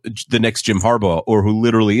 the next Jim Harbaugh or who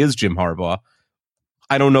literally is Jim Harbaugh,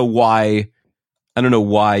 I don't know why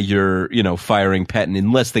you're, firing Pettin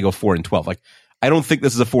unless they go 4-12. Like, I don't think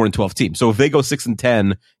this is a 4-12 team. So if they go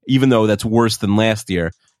 6-10, even though that's worse than last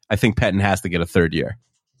year, I think Pettin has to get a third year.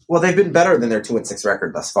 Well, they've been better than their 2-6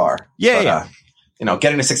 record thus far. Yeah.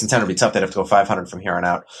 Getting to 6-10 would be tough. They'd have to go 500 from here on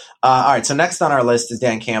out. All right. So next on our list is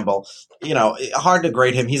Dan Campbell. Hard to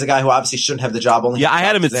grade him. He's a guy who obviously shouldn't have the job. I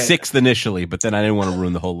had him at 6th initially, but then I didn't want to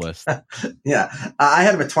ruin the whole list. Yeah. I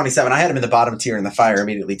had him at 27. I had him in the bottom tier in the fire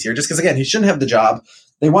immediately tier, just because, again, he shouldn't have the job.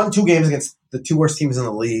 They won 2 games against the 2 worst teams in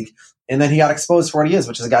the league. And then he got exposed for what he is,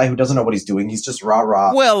 which is a guy who doesn't know what he's doing. He's just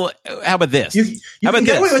rah-rah. Well, how about this? You can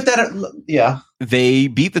get away with that. Yeah. They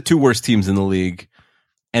beat the 2 worst teams in the league,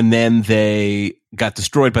 and then they got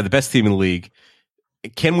destroyed by the best team in the league.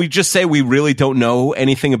 Can we just say we really don't know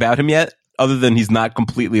anything about him yet, other than he's not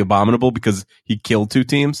completely abominable because he killed 2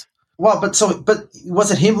 teams? Well, but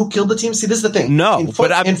was it him who killed the team? See, this is the thing. No,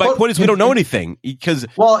 my point is we don't know anything because in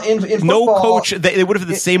football, no coach they would have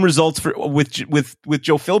had the same results with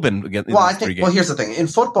Joe Philbin again. Well, here's the thing. In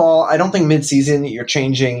football, I don't think midseason you're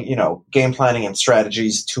changing, game planning and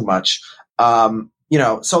strategies too much.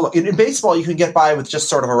 So in baseball, you can get by with just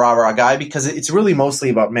sort of a rah-rah guy because it's really mostly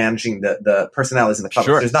about managing the personalities in the club.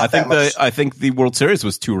 Sure. There's not I think the World Series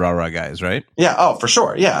was 2 rah-rah guys, right? Yeah. Oh, for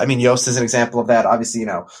sure. Yeah. I mean, Yost is an example of that. Obviously,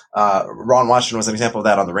 Ron Washington was an example of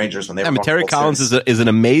that on the Rangers when they were. Terry Collins is an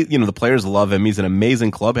amazing. The players love him. He's an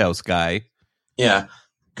amazing clubhouse guy. Yeah.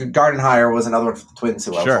 Gardenhire was another one for the Twins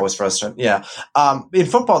who I was always frustrated. Yeah. In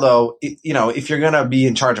football, though, if you're going to be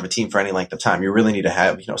in charge of a team for any length of time, you really need to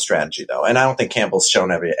have, strategy, though. And I don't think Campbell's shown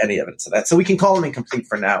any evidence of that. So we can call him incomplete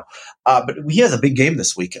for now. But he has a big game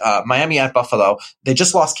this week. Miami at Buffalo. They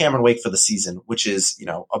just lost Cameron Wake for the season, which is,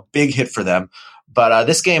 a big hit for them. But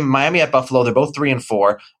this game, Miami at Buffalo, they're both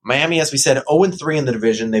 3-4. Miami, as we said, 0-3 in the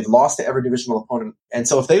division. They've lost to every divisional opponent. And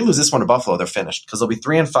so if they lose this one to Buffalo, they're finished because they'll be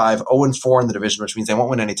 3-5, 0-4 in the division, which means they won't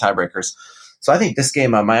win any tiebreakers. So I think this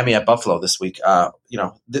game, Miami at Buffalo this week,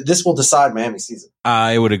 this will decide Miami's season.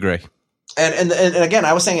 I would agree. And again,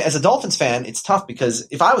 I was saying as a Dolphins fan, it's tough because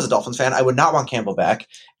if I was a Dolphins fan, I would not want Campbell back.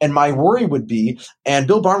 And my worry would be, and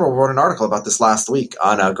Bill Barnwell wrote an article about this last week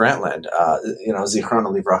on Grantland,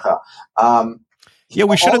 Zichrono Livracha. Yeah,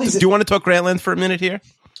 we should have. Do you want to talk Grantland for a minute here?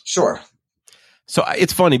 Sure. So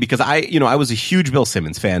it's funny because I was a huge Bill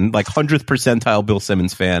Simmons fan, like 100th percentile Bill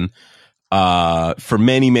Simmons fan for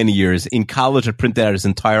many, many years. In college, I printed out his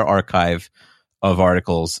entire archive of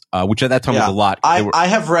articles, which at that time was a lot. I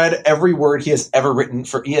have read every word he has ever written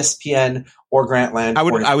for ESPN or Grantland.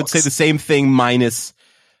 I would say the same thing minus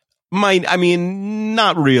mine. I mean,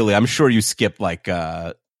 not really. I'm sure you skipped like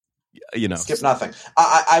You know, skip nothing.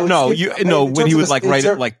 I would no, skip, when he would like write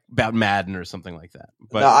it it like about Madden or something like that.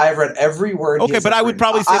 But no, I've read every word. Okay, but I would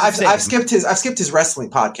probably say I've skipped his wrestling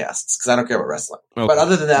podcasts because I don't care about wrestling. Okay. But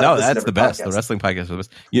other than that, no, that's the best. The wrestling podcast is the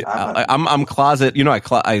best. Yeah, I'm closet. You know, I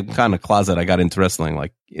kind of closet. I got into wrestling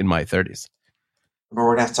like in my 30s. But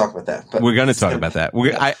we're gonna have to talk about that. But we're gonna talk about that.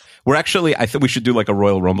 We're actually. I think we should do like a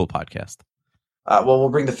Royal Rumble podcast. Well, we'll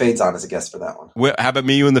bring the Fades on as a guest for that one. How about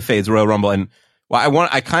me, you, and the Fades Royal Rumble? And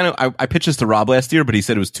I pitched this to Rob last year, but he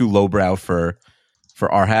said it was too lowbrow for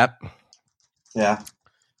our hat. Yeah.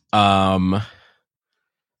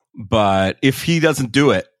 But if he doesn't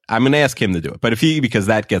do it, I'm going to ask him to do it. But because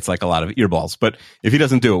that gets like a lot of earballs. But if he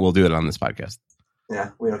doesn't do it, we'll do it on this podcast. Yeah,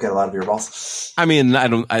 we don't get a lot of earballs. I mean,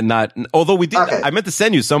 although we did, okay. I meant to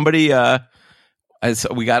send you somebody,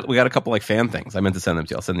 we got a couple like fan things. I meant to send them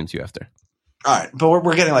to you. I'll send them to you after. All right, but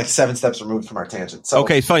we're getting like 7 steps removed from our tangent. So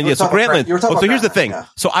okay, fine. Yeah, so Grantland. So here's the thing. Yeah.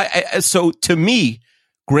 So to me,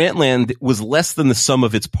 Grantland was less than the sum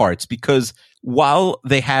of its parts because while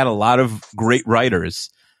they had a lot of great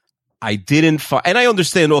writers, I didn't find, and I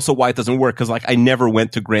understand also why it doesn't work because like I never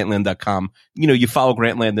went to Grantland.com. You know, you follow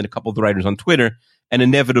Grantland and a couple of the writers on Twitter, and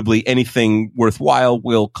inevitably anything worthwhile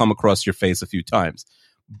will come across your face a few times.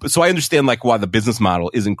 So I understand like why the business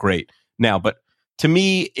model isn't great now, but to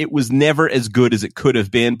me, it was never as good as it could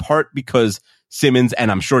have been, part because Simmons,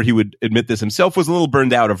 and I'm sure he would admit this himself, was a little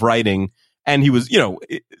burned out of writing. And he was,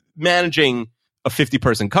 managing a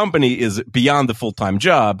 50-person company is beyond the full-time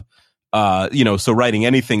job. So writing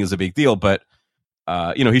anything is a big deal. But,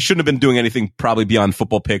 he shouldn't have been doing anything probably beyond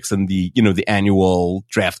football picks and the annual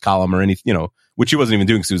draft column or anything, which he wasn't even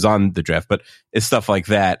doing because he was on the draft, but it's stuff like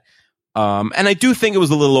that. And I do think it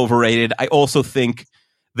was a little overrated. I also think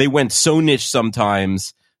they went so niche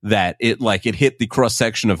sometimes that it hit the cross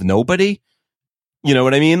section of nobody. You know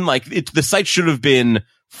what I mean? Like the site should have been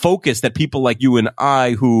focused at people like you and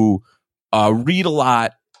I who read a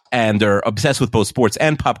lot and are obsessed with both sports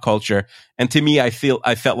and pop culture. And to me, I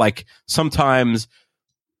felt like sometimes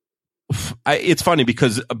it's funny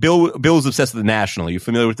because Bill was obsessed with the National. Are you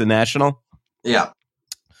familiar with the National? Yeah.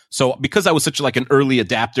 So because I was such like an early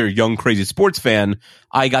adapter, young, crazy sports fan,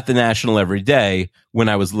 I got the National every day when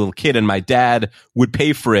I was a little kid, and my dad would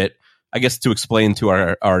pay for it. I guess to explain to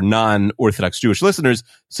our non-Orthodox Jewish listeners,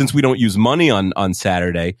 since we don't use money on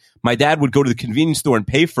Saturday, my dad would go to the convenience store and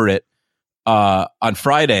pay for it on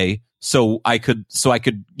Friday, so I could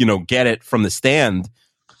get it from the stand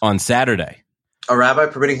on Saturday. A rabbi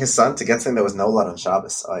permitting his son to get something that was no lot on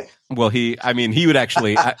Shabbos. Well, he would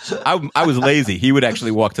actually. I was lazy. He would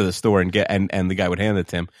actually walk to the store and get, and the guy would hand it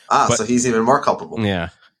to him. So he's even more culpable. Yeah,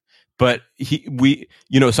 but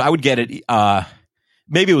so I would get it.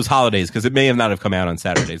 Maybe it was holidays because it may have not have come out on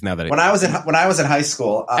Saturdays. Now that when I was in high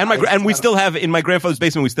school, we still have in my grandfather's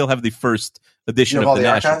basement. We still have the first edition of the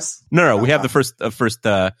National. Archives? No, we have the first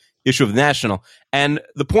issue of the National. And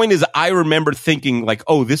the point is, I remember thinking like,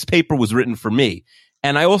 oh, this paper was written for me.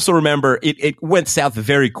 And I also remember it went south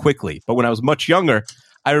very quickly. But when I was much younger,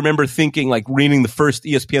 I remember thinking like reading the first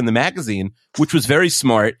ESPN the magazine, which was very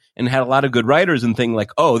smart and had a lot of good writers, and thinking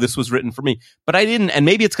like, oh, this was written for me. But I didn't. And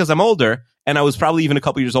maybe it's because I'm older and I was probably even a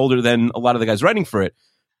couple years older than a lot of the guys writing for it.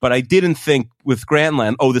 But I didn't think with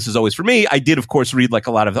Grantland, oh, this is always for me. I did, of course, read like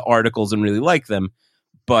a lot of the articles and really like them.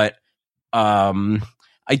 But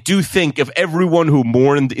I do think if everyone who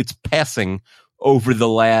mourned its passing over the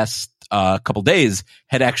last couple days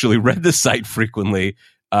had actually read the site frequently,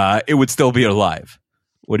 it would still be alive.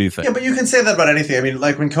 What do you think? Yeah, but you can say that about anything. I mean,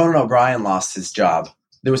 like when Conan O'Brien lost his job,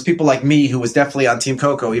 there was people like me who was definitely on Team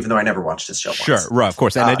Coco, even though I never watched his show once. Sure, right, of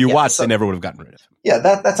course. And had you watched, they never would have gotten rid of him. Yeah,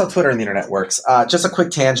 that's how Twitter and the internet works. Just a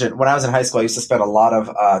quick tangent. When I was in high school, I used to spend a lot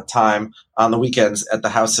of time on the weekends at the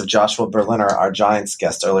house of Joshua Berliner, our Giants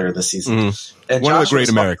guest earlier this season. Mm-hmm. And one of the great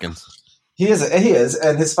Americans. He is,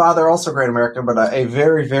 and his father also a great American, but a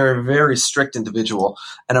very, very, very strict individual.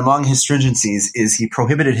 And among his stringencies is he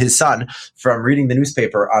prohibited his son from reading the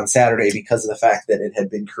newspaper on Saturday because of the fact that it had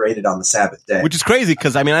been created on the Sabbath day. Which is crazy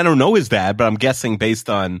because, I mean, I don't know his dad, but I'm guessing based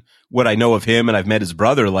on what I know of him and I've met his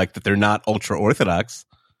brother, like that they're not ultra-Orthodox.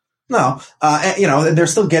 No, and they're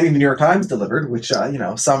still getting the New York Times delivered, which,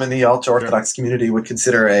 some in the ultra-Orthodox community would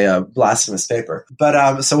consider a blasphemous paper.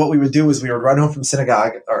 But so what we would do is we would run home from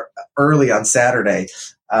synagogue early on Saturday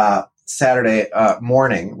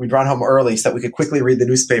morning. We'd run home early so that we could quickly read the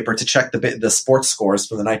newspaper to check the sports scores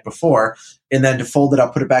from the night before, and then to fold it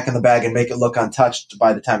up, put it back in the bag, and make it look untouched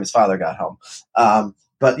by the time his father got home.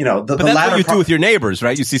 But that's what you do with your neighbors,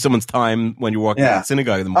 right? You see someone's time when you're walking to the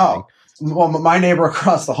synagogue in the morning. Oh. Well, my neighbor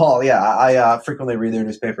across the hall, I frequently read their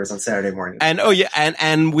newspapers on Saturday morning. And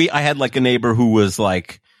I had like a neighbor who was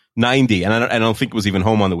like 90, and I don't think it was even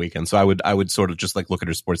home on the weekend. So I would sort of just like look at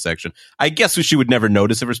her sports section. I guess she would never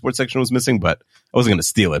notice if her sports section was missing, but I wasn't going to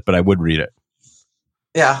steal it, but I would read it.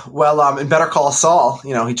 Yeah, well, in Better Call Saul,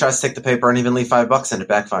 he tries to take the paper and even leave $5 and it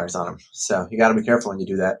backfires on him. So you got to be careful when you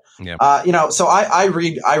do that. Yeah. So I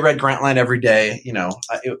read Grantland every day.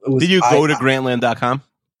 Did you go to Grantland.com?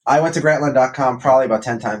 I went to Grantland.com probably about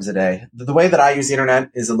 10 times a day. The way that I use the internet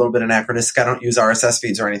is a little bit anachronistic. I don't use RSS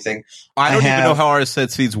feeds or anything. I don't even know how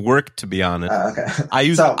RSS feeds work, to be honest. Okay. I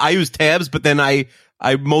use tabs, but then I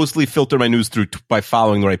mostly filter my news through by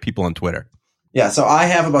following the right people on Twitter. Yeah, so I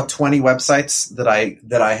have about 20 websites that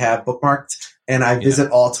I have bookmarked, and I visit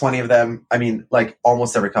all 20 of them. I mean, like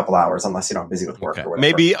almost every couple hours, unless I'm busy with work or whatever.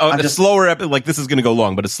 Maybe a slower episode, like this is going to go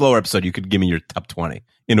long, but a slower episode, you could give me your top 20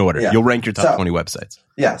 in order. Yeah. You'll rank your top 20 websites.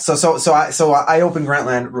 Yeah. So I open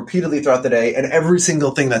Grantland repeatedly throughout the day, and every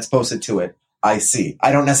single thing that's posted to it, I see.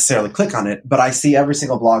 I don't necessarily click on it, but I see every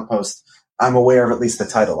single blog post. I'm aware of at least the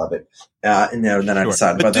title of it, and then I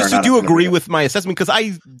decide whether or not. Do you agree with my assessment? Because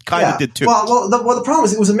I kind of did too. Well, the problem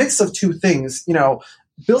is it was a mix of two things.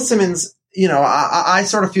 Bill Simmons. I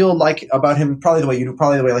sort of feel like about him probably the way you do,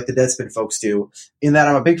 probably the way like the Deadspin folks do, in that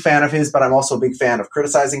I'm a big fan of his, but I'm also a big fan of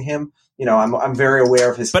criticizing him. I'm very aware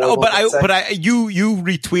of his. You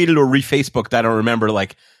retweeted or re-Facebooked, I don't remember,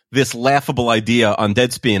 like this laughable idea on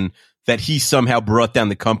Deadspin that he somehow brought down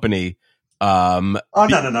the company.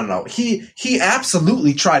 No. He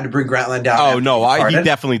absolutely tried to bring Grantland down. Oh no, he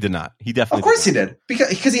definitely did not. He definitely. Of course he did,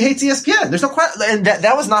 because he hates ESPN. There's no question, and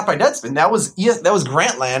that was not by Deadspin. That was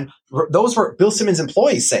Grantland. Those were Bill Simmons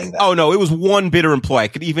employees saying that. Oh no, it was one bitter employee.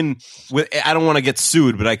 I don't want to get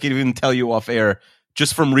sued, but I could even tell you off air,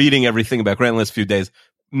 just from reading everything about Grantland last few days,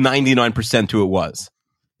 99% who it was.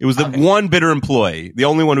 It was the one bitter employee, the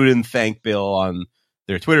only one who didn't thank Bill on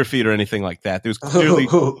their Twitter feed or anything like that. There was clearly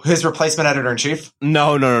his replacement editor-in-chief?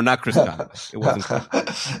 No, not Chris Conley. It wasn't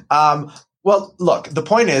Conley. Well, look, the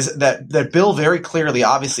point is that Bill very clearly,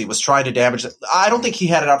 obviously, was trying to damage. I don't think he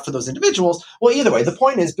had it up for those individuals. Well, either way, the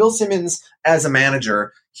point is Bill Simmons as a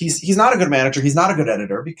manager, he's not a good manager. He's not a good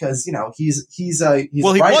editor because he's a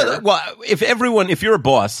writer. If you're a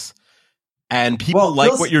boss and people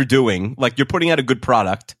what you're doing, like you're putting out a good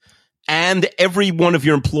product, and every one of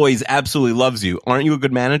your employees absolutely loves you, aren't you a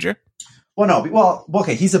good manager? Well, no. Well,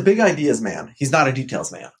 okay. He's a big ideas man. He's not a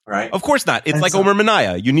details man, right? Of course not. It's like Omer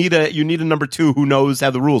Minaya. You need a number two who knows how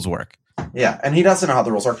the rules work. Yeah, and he doesn't know how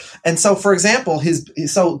the rules work. And so, for example,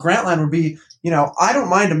 Grantland would be, I don't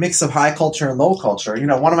mind a mix of high culture and low culture.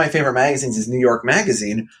 One of my favorite magazines is New York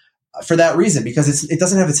Magazine. For that reason, because it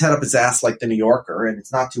doesn't have its head up its ass like the New Yorker, and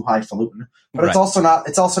it's not too highfalutin. But It's also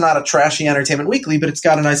not a trashy Entertainment Weekly, but it's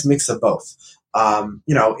got a nice mix of both.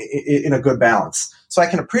 In a good balance. So I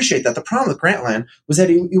can appreciate that. The problem with Grantland was that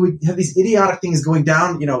he would have these idiotic things going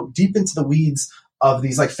down, deep into the weeds of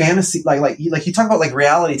these like fantasy, like you talk about like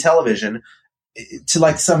reality television to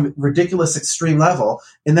like some ridiculous extreme level,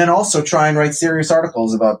 and then also try and write serious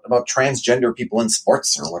articles about transgender people in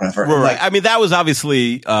sports or whatever. Right. I mean, that was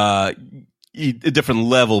obviously a different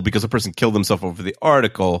level because a person killed himself over the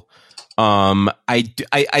article. I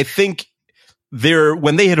think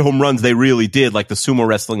when they hit home runs, they really did, like the sumo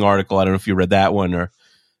wrestling article. I don't know if you read that one or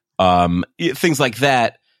things like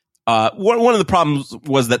that. One of the problems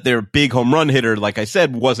was that their big home run hitter, like I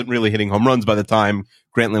said, wasn't really hitting home runs by the time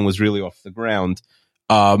Grantland was really off the ground.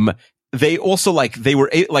 They also they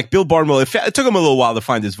were like Bill Barnwell. It took him a little while to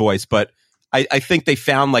find his voice, but I think they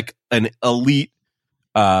found like an elite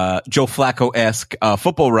Joe Flacco-esque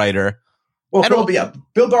football writer. Well,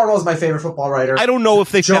 Bill Barnwell is my favorite football writer. I don't know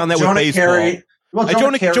if they found that with baseball. Carey. Well,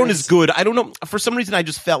 Jonah is good. I don't know. For some reason, I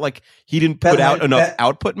just felt like he didn't put out enough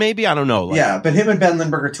output. Maybe I don't know. But him and Ben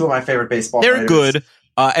Lindbergh are two of my favorite baseball. They're writers. Good.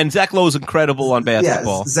 And Zach Lowe is incredible on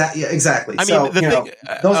basketball. Yeah, exactly. I mean,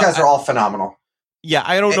 those guys are all phenomenal. Yeah,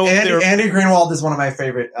 I don't know. Andy Greenwald is one of my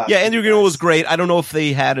favorite. Andy Greenwald was great. I don't know if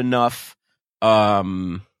they had enough.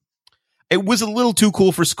 It was a little too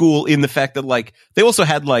cool for school in the fact that they also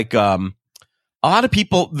had a lot of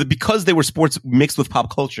people, because they were sports mixed with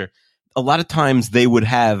pop culture, a lot of times they would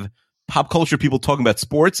have pop culture people talking about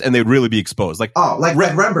sports and they'd really be exposed.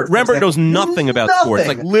 Rembert. Rembert knows nothing about sports,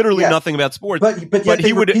 literally nothing about sports. But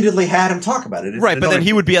he would repeatedly had him talk about it. Right, but then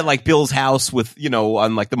he would be at Bill's house with,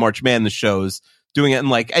 on the March Madness shows doing it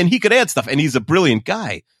and he could add stuff and he's a brilliant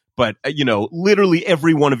guy. But, literally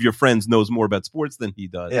every one of your friends knows more about sports than he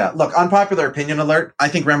does. Yeah, look, unpopular opinion alert. I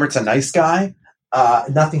think Rembert's a nice guy.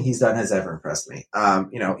 Nothing he's done has ever impressed me.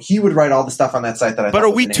 He would write all the stuff on that site that I. But are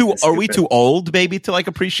we too old, maybe, to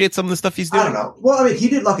appreciate some of the stuff he's doing? I don't know. Well, I mean, he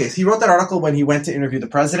did. He wrote that article when he went to interview the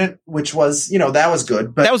president, which was, that was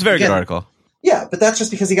good. But that was a very good article. Yeah, but that's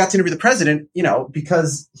just because he got to interview the president,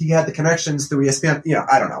 because he had the connections through ESPN.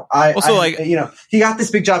 I don't know. He got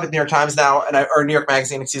this big job at New York Times now, or New York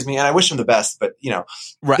Magazine, excuse me, and I wish him the best. But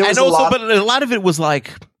right. And also, but a lot of it was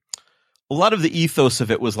like, a lot of the ethos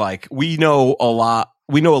of it was like, we know a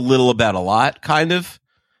little about a lot, kind of.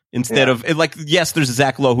 Instead of like, yes, there's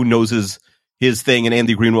Zach Lowe who knows his thing, and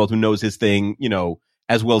Andy Greenwald who knows his thing,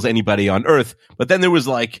 as well as anybody on earth. But then there was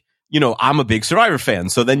like, I'm a big Survivor fan,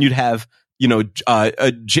 so then you'd have.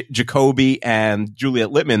 Jacoby and Juliet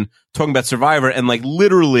Littman talking about Survivor and like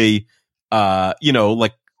literally,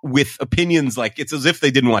 like with opinions, like it's as if they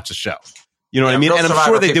didn't watch the show. You know what I mean? And I'm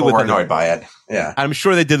sure they did with annoyed by it. Yeah, I'm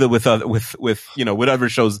sure they did it with whatever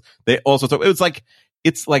shows they also talk.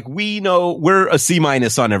 It's like we know we're a C-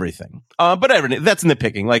 on everything. But that's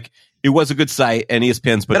nitpicking. Like it was a good site, and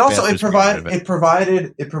ESPN's but it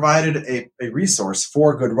provided a resource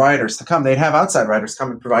for good writers to come. They'd have outside writers come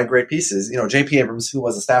and provide great pieces. J.P. Abrams, who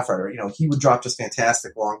was a staff writer, he would drop just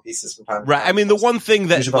fantastic long pieces from time to time. Right. I mean, the one thing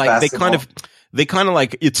that like they kind of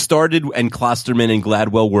like it started, and Klosterman and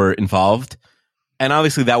Gladwell were involved. And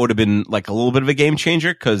obviously that would have been like a little bit of a game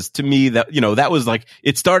changer, because to me that, that was like,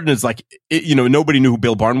 it started as like, nobody knew who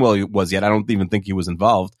Bill Barnwell was yet. I don't even think he was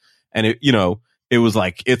involved. And it was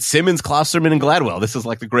like, it's Simmons, Klosterman, and Gladwell. This is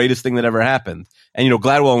like the greatest thing that ever happened. And,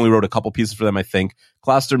 Gladwell only wrote a couple pieces for them, I think.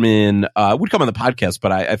 Klosterman would come on the podcast,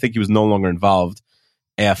 but I think he was no longer involved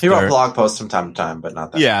after. He wrote blog posts from time to time, but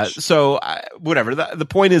not that much. So whatever. The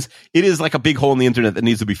point is, it is like a big hole in the internet that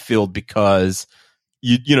needs to be filled, because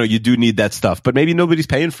you do need that stuff, but maybe nobody's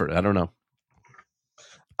paying for it. I don't know.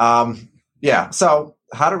 Yeah. So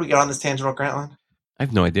how did we get on this tangent with Grantland? I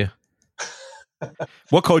have no idea.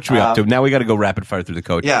 What coach are we up to? Now we got to go rapid fire through the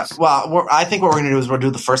coaches. Yeah. Well, I think what we're going to do is we'll do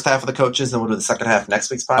the first half of the coaches, and we'll do the second half next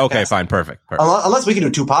week's podcast. Okay, fine. Perfect. Unless we can do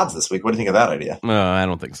 2 pods this week. What do you think of that idea? No, I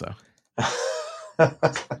don't think so. All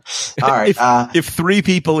right. If 3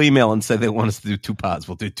 people email and say they want us to do 2 pods,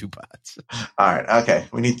 we'll do 2 pods. All right. Okay.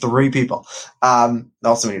 We need 3 people.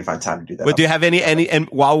 Also, we need to find time to do that. But do you have any? And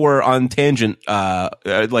while we're on tangent,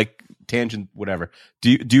 whatever.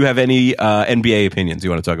 Do you have any NBA opinions you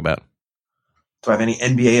want to talk about? Do I have any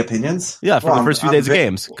NBA opinions? Yeah, for the first few days of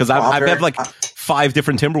games, because I've had like 5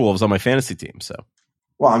 different Timberwolves on my fantasy team. So,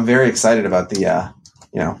 well, I'm very excited about the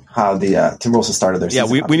how the Timberwolves have started their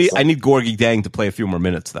season. Yeah, we need. I need Gorgie Dang to play a few more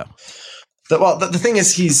minutes, though. The thing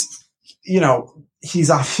is, he's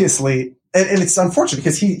obviously, and it's unfortunate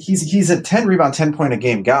because he's a 10 rebound, 10 point a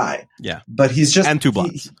game guy. Yeah, but he's just and 2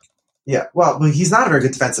 blocks. Well, he's not a very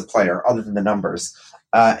good defensive player other than the numbers.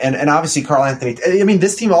 And obviously Karl Anthony. I mean,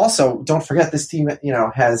 this team also, don't forget, this team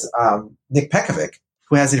has Nick Pekovic,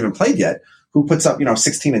 who hasn't even played yet, who puts up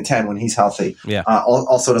 16 and 10 when he's healthy. Yeah.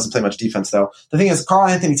 Also doesn't play much defense though. The thing is, Karl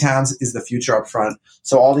Anthony Towns is the future up front,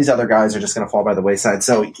 so all these other guys are just going to fall by the wayside.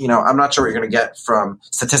 So I'm not sure what you're going to get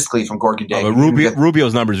statistically from Gorgie Dang.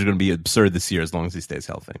 Rubio's numbers are going to be absurd this year as long as he stays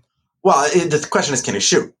healthy. Well, the question is, can he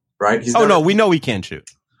shoot? Right? We know he can shoot.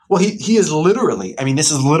 Well, he is literally,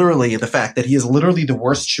 this is literally the fact that he is literally the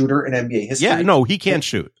worst shooter in NBA history. Yeah, no, he can't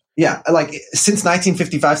shoot. Yeah, like since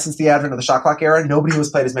 1955, since the advent of the shot clock era, nobody who has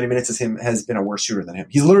played as many minutes as him has been a worse shooter than him.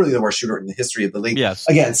 He's literally the worst shooter in the history of the league. Yes.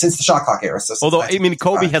 Again, since the shot clock era. So although,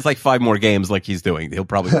 Kobe has like 5 more games like he's doing. He'll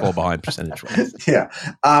probably fall behind percentage-wise. Yeah.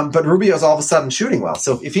 But Rubio's all of a sudden shooting well.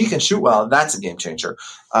 So if he can shoot well, that's a game changer.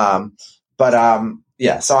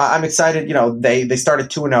 Yeah, so I'm excited. They started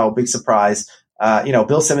 2-0, big surprise.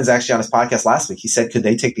 Bill Simmons actually on his podcast last week, he said, could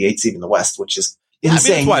they take the 8th seed in the West, which is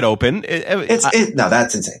insane. It's wide open. No,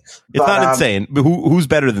 that's insane. It's not insane. But who's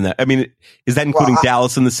better than that? I mean, is that including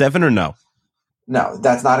Dallas in the 7 or no? No,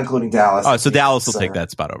 that's not including Dallas. Oh, so Dallas will take that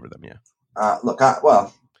spot over them. Yeah.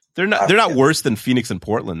 They're not worse than Phoenix and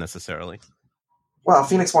Portland necessarily. Well,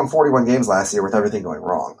 Phoenix won 41 games last year with everything going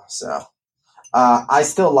wrong. So I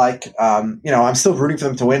still like, I'm still rooting for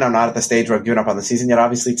them to win. I'm not at the stage where I've given up on the season yet.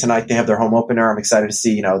 Obviously, tonight they have their home opener. I'm excited to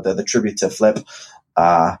see, the tribute to Flip.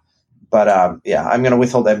 I'm going to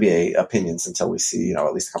withhold NBA opinions until we see,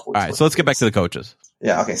 at least a couple weeks. All right, so let's get back to the coaches.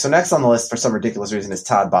 Yeah, okay. So next on the list, for some ridiculous reason, is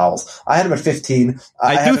Todd Bowles. I had him at 15.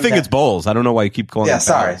 I do think it's Bowles. I don't know why you keep calling him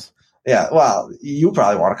sorry. Bowles. Yeah, well, you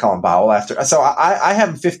probably want to call him Bowell after. So I have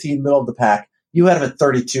him 15, middle of the pack. You had him at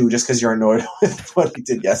 32 just because you're annoyed with what he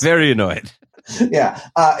did yesterday. Very annoyed. Yeah.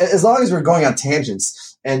 As long as we're going on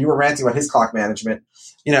tangents and you were ranting about his clock management,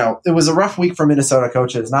 it was a rough week for Minnesota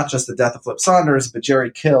coaches, not just the death of Flip Saunders, but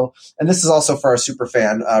Jerry Kill. And this is also for our super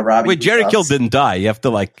fan, Robbie. Wait, Jerry Kill didn't die. You have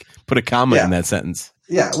to put a comma in that sentence.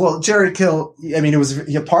 Yeah. Well, Jerry Kill, it was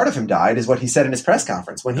a part of him died is what he said in his press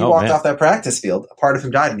conference. When he walked off that practice field, a part of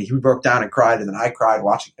him died and he broke down and cried. And then I cried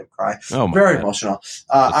watching him cry. Very emotional.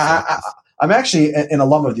 I'm actually an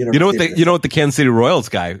alum of the University. You know what the Kansas City Royals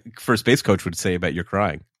guy, first base coach, would say about your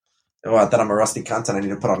crying? That I'm a rusty cunt and I need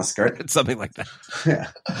to put on a skirt. It's something like that. Yeah.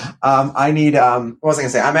 I need. What was I going to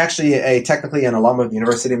say? I'm actually technically an alum of the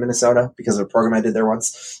University of Minnesota because of a program I did there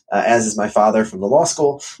once. As is my father from the law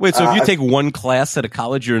school. Wait, so if you take one class at a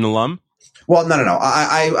college, you're an alum? Well, no.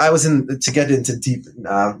 I was to get into deep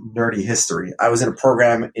nerdy history. I was in a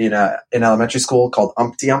program in elementary school called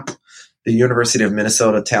UMPTIUMP, the University of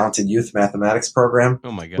Minnesota Talented Youth Mathematics Program.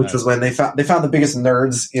 Oh my God. Which was when they found the biggest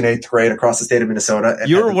nerds in 8th grade across the state of Minnesota.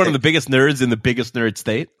 You're one of the bibiggest nerds in the biggest nerd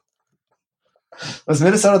state? Was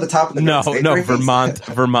Minnesota the top of the No, state rankings?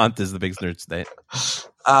 Vermont is the biggest nerd state.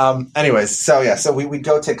 Anyways, so we'd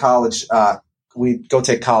go take college. We'd go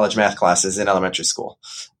take college math classes in elementary school.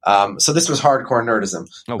 So this was hardcore nerdism.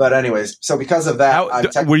 Oh. But anyways, so because of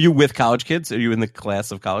that, were you with college kids? Are you in the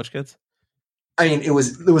class of college kids? I mean, it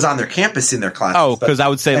was on their campus in their class. Oh, because I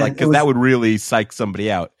would say that would really psych somebody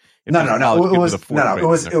out. No. It was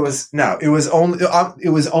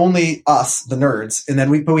only us, the nerds, and then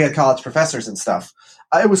we had college professors and stuff.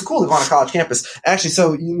 It was cool to go on a college campus. Actually,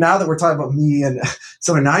 so now that we're talking about me, and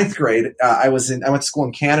so in 9th grade, I went to school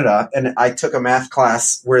in Canada, and I took a math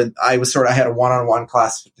class where I had a one-on-one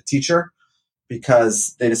class with the teacher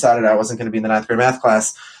because they decided I wasn't going to be in the 9th grade math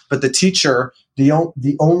class. But the teacher,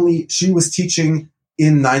 she was teaching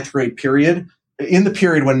in 9th grade period. In the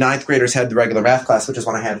period when 9th graders had the regular math class, which is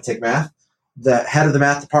when I had to take math, the head of the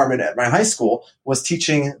math department at my high school was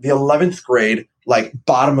teaching the 11th grade, like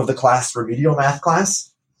bottom of the class remedial math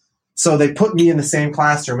class. So they put me in the same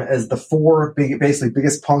classroom as the four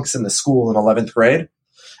biggest punks in the school in 11th grade.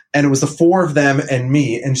 And it was the four of them and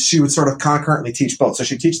me, and she would sort of concurrently teach both. So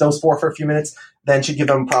she'd teach those four for a few minutes, then she'd give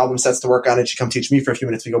them problem sets to work on, and she'd come teach me for a few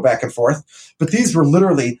minutes. We go back and forth. But these were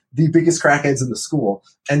literally the biggest crackheads in the school.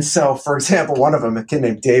 And so, for example, one of them, a kid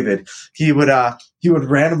named David, he would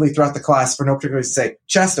randomly throughout the class, for no particular reason, say,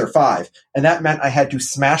 Chester, 5. And that meant I had to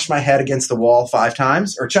smash my head against the wall 5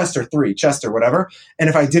 times, or Chester, 3, Chester, whatever. And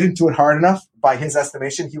if I didn't do it hard enough, by his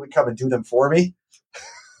estimation, he would come and do them for me.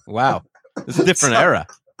 Wow. It's a different era.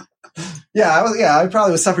 I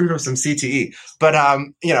probably was suffering from some CTE, but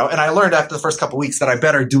and I learned after the first couple of weeks that I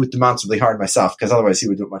better do it demonstrably hard myself because otherwise he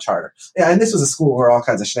would do it much harder. Yeah, and this was a school where all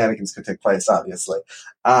kinds of shenanigans could take place, obviously.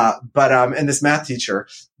 And this math teacher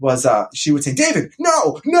was, she would say, David,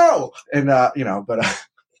 no, and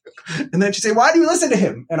and then she'd say, why do you listen to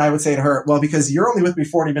him? And I would say to her, well, because you're only with me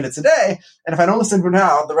 40 minutes a day, and if I don't listen to him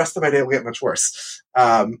now, the rest of my day will get much worse.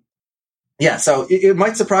 So it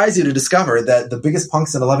might surprise you to discover that the biggest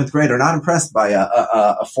punks in 11th grade are not impressed by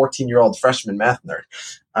a 14-year-old freshman math nerd.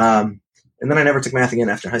 And then I never took math again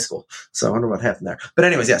after high school. So I wonder what happened there. But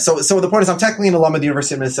anyways, yeah. So the point is I'm technically an alum of the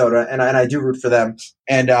University of Minnesota, and I do root for them.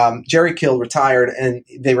 And Jerry Kill retired, and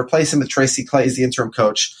they replaced him with Tracy Clay as the interim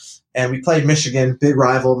coach. And we played Michigan, big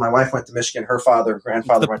rival. My wife went to Michigan. Her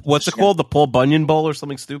grandfather went to what's Michigan. It called? The Paul Bunyan Bowl or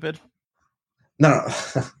something stupid? No.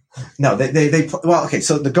 No,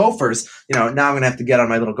 so the Gophers, now I'm going to have to get on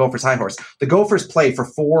my little Gophers high horse. The Gophers play for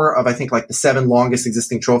 4 of, I think, like the 7 longest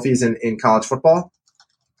existing trophies in college football,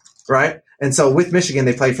 right? And so with Michigan,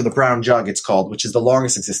 they play for the Brown Jug, it's called, which is the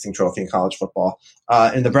longest existing trophy in college football.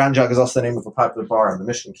 And the Brown Jug is also the name of a popular bar on the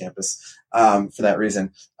Michigan campus for that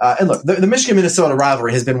reason. And look, the Michigan-Minnesota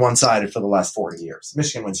rivalry has been one-sided for the last 40 years.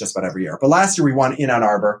 Michigan wins just about every year. But last year we won in Ann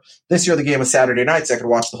Arbor. This year the game was Saturday night, so I could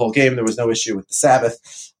watch the whole game. There was no issue with the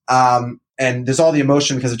Sabbath. And there's all the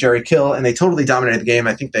emotion because of Jerry Kill, and they totally dominated the game.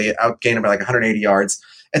 I think they outgained by like 180 yards.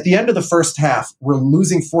 At the end of the first half, we're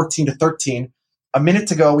losing 14-13. A minute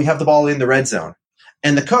to go, we have the ball in the red zone.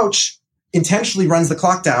 And the coach intentionally runs the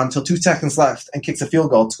clock down until 2 seconds left and kicks a field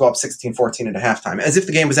goal to go up 16-14 into halftime, as if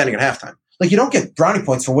the game was ending at halftime. Like, you don't get brownie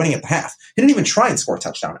points for winning at the half. He didn't even try and score a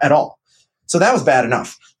touchdown at all. So that was bad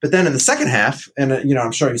enough. But then in the second half, and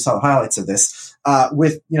I'm sure you saw the highlights of this,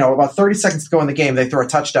 with about 30 seconds to go in the game, they throw a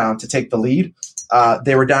touchdown to take the lead.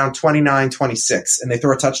 They were down 29-26, and they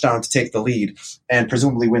throw a touchdown to take the lead and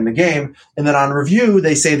presumably win the game. And then on review,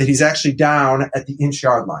 they say that he's actually down at the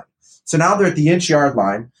inch-yard line. So now they're at the inch-yard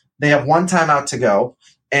line. They have 1 timeout to go.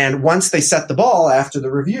 And once they set the ball after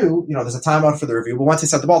the review, there's a timeout for the review. But once they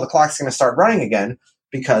set the ball, the clock's going to start running again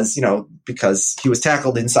because he was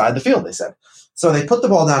tackled inside the field, they said. So they put the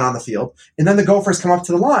ball down on the field, and then the Gophers come up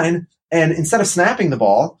to the line, and instead of snapping the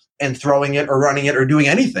ball and throwing it or running it or doing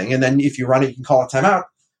anything, and then if you run it, you can call a timeout,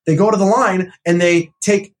 they go to the line and they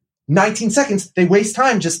take 19 seconds. They waste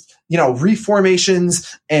time just,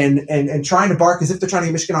 reformations and trying to bark as if they're trying to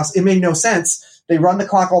get Michigan off. It made no sense. They run the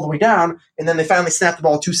clock all the way down, and then they finally snap the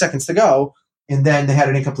ball 2 seconds to go. and then they had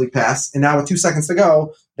an incomplete pass. And now with 2 seconds to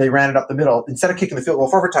go, they ran it up the middle. Instead of kicking the field goal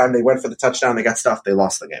for overtime, they went for the touchdown. They got stuffed. They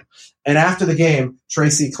lost the game. And after the game,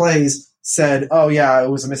 Tracy Claeys said, oh, yeah, it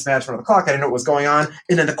was a mismanagement of the clock. I didn't know what was going on.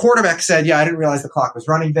 And then the quarterback said, yeah, I didn't realize the clock was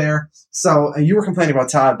running there. So you were complaining about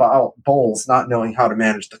Todd Bowles not knowing how to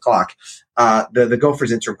manage the clock. The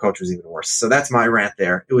Gophers interim coach was even worse. So that's my rant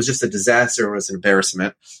there. It was just a disaster. It was an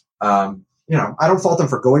embarrassment. I don't fault them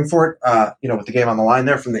for going for it, with the game on the line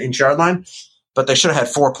there from the inch-yard line. But they should have had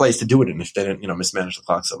 4 plays to do it in if they didn't, mismanage the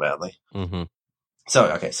clock so badly. Mm-hmm.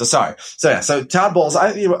 So sorry. So Todd Bowles,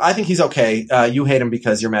 I think he's okay. You hate him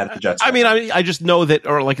because you're mad at the Jets. I just know that,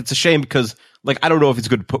 or like, it's a shame because, like, I don't know if he's a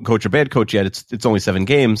good coach or bad coach yet. It's only 7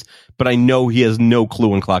 games, but I know he has no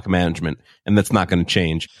clue in clock management, and that's not going to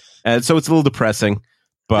change. And so it's a little depressing.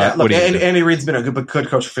 But yeah, look, Andy Reid's been a good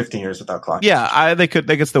coach for 15 years without clock. Yeah, they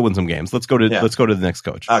could still win some games. Let's go to the next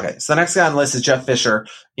coach. Okay, so the next guy on the list is Jeff Fisher.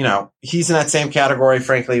 He's in that same category,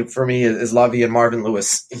 frankly, for me, as Lovey and Marvin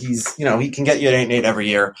Lewis. He's he can get you at 8-8 every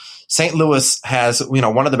year. St. Louis has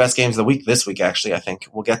one of the best games of the week this week. Actually, I think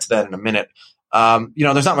we'll get to that in a minute.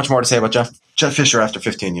 There's not much more to say about Jeff Fisher after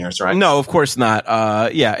 15 years, right? No, of course not.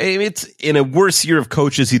 It's in a worse year of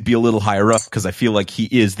coaches, he'd be a little higher up because I feel like he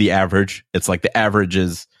is the average. It's like the average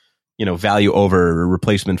is, value over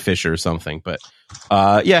replacement Fisher or something. But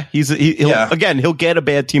he'll get a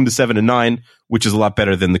bad team to 7-9, which is a lot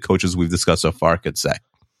better than the coaches we've discussed so far could say.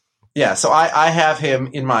 Yeah, so I have him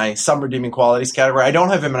in my some redeeming qualities category. I don't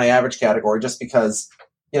have him in my average category just because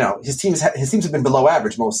his teams have been below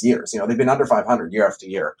average most years. They've been under 500 year after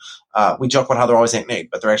year. We joke about how they're always 8-8,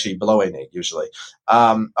 but they're actually below 8-8 usually.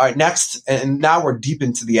 All right, next, and now we're deep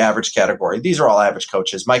into the average category. These are all average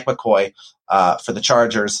coaches. Mike McCoy for the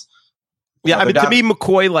Chargers. Yeah, to me,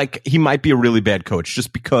 McCoy, like, he might be a really bad coach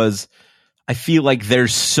just because I feel like they're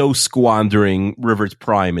so squandering Rivers'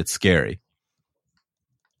 prime. It's scary.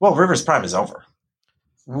 Well, Rivers' prime is over.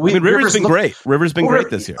 Rivers been great. Rivers been great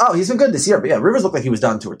this year. Oh, he's been good this year. But yeah, Rivers looked like he was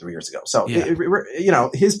done 2 or 3 years ago. So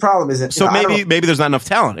his problem isn't. So maybe there's not enough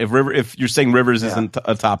talent. If you're saying Rivers isn't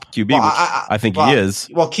a top QB, which I think he is.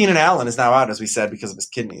 Well, Keenan Allen is now out, as we said, because of his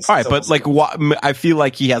kidneys. All right, but I feel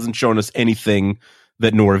like he hasn't shown us anything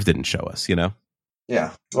that Norv didn't show us. Yeah.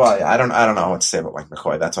 Well, yeah. I don't know what to say about Mike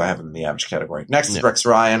McCoy. That's why I have him in the average category. Next is Rex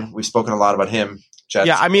Ryan. We've spoken a lot about him. Jets.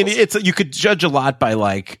 Yeah, I mean, you could judge a lot by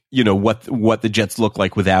what the Jets look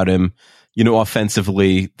like without him.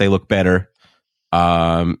 Offensively, they look better.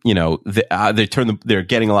 They're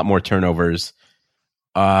getting a lot more turnovers.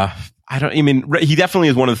 He definitely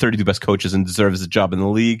is one of the 32 best coaches and deserves a job in the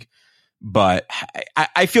league. But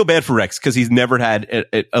I feel bad for Rex because he's never had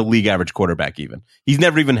a league average quarterback. Even he's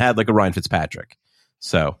never even had like a Ryan Fitzpatrick.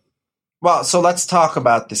 So let's talk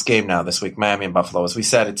about this game now this week, Miami and Buffalo. As we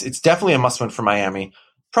said, it's definitely a must-win for Miami,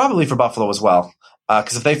 probably for Buffalo as well.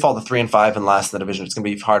 Because if they fall to 3-5 and last in the division, it's going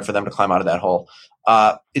to be hard for them to climb out of that hole.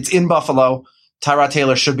 It's in Buffalo. Tyrod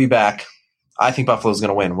Taylor should be back. I think Buffalo's going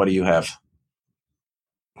to win. What do you have?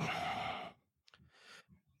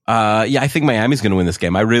 I think Miami's going to win this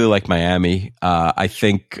game. I really like Miami. I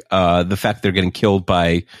think the fact they're getting killed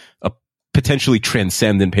by a potentially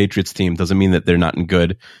transcendent Patriots team doesn't mean that they're not in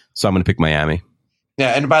good. So I'm going to pick Miami. Yeah,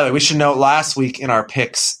 and by the way, we should note last week in our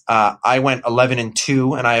picks, I went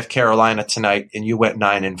 11-2, and I have Carolina tonight, and you went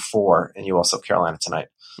 9-4, and you also have Carolina tonight.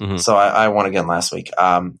 Mm-hmm. So I won again last week.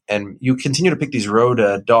 And you continue to pick these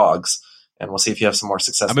road dogs, and we'll see if you have some more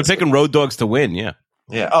success. I've been picking road dogs to win, yeah.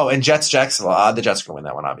 Yeah. Oh, and Jets Jacksonville. The Jets are going to win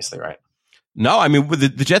that one, obviously, right? No, I mean, the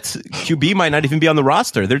Jets QB might not even be on the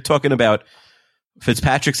roster. They're talking about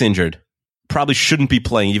Fitzpatrick's injured. Probably shouldn't be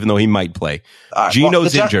playing, even though he might play.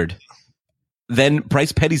 Geno's injured. Then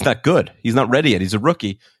Bryce Petty's not good. He's not ready yet. He's a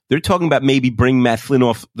rookie. They're talking about maybe bring Matt Flynn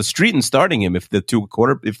off the street and starting him if the two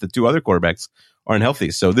other quarterbacks aren't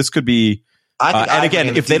healthy. So this could be. And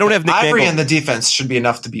again, if they don't have Nick Ivory Mangold, in the defense should be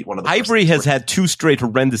enough to beat one of the. Ivory has had 2 straight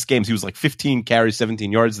horrendous games. He was like 15 carries,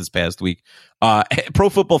 17 yards this past week. Pro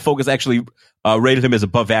Football Focus actually rated him as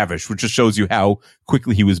above average, which just shows you how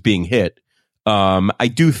quickly he was being hit.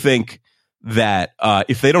 I do think that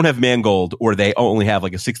if they don't have Mangold or they only have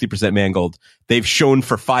like a 60% Mangold, they've shown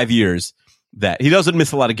for 5 years that he doesn't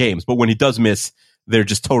miss a lot of games, but when he does miss, they're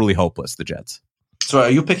just totally hopeless, the Jets. So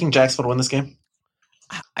are you picking Jacksonville to win this game?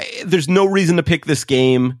 There's no reason to pick this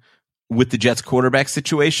game with the Jets quarterback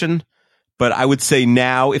situation, but I would say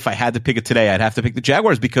now if I had to pick it today, I'd have to pick the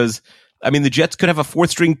Jaguars because, I mean, the Jets could have a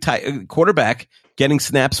 4th-string quarterback getting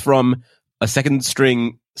snaps from a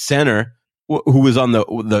 2nd-string center who was on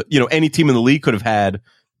the any team in the league could have had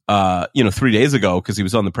 3 days ago because he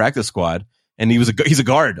was on the practice squad and he's a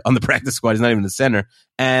guard on the practice squad. He's not even the center.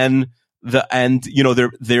 And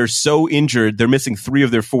They're so injured. They're missing 3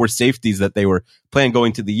 of their 4 safeties that they were planning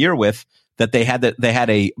going to the year with. That they had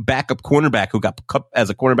a backup cornerback who got cut as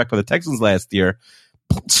a cornerback for the Texans last year,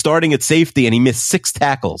 starting at safety, and he missed 6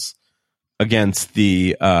 tackles against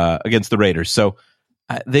the Raiders. So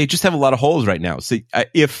they just have a lot of holes right now. So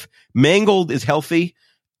if Mangold is healthy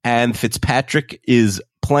and Fitzpatrick is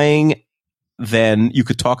playing, then you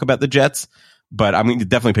could talk about the Jets. But I'm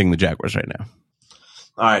definitely picking the Jaguars right now.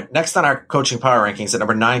 All right. Next on our coaching power rankings at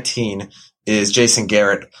number 19 is Jason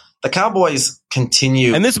Garrett. The Cowboys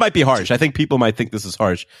continue. And this might be harsh. I think people might think this is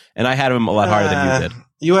harsh. And I had him a lot higher than you did.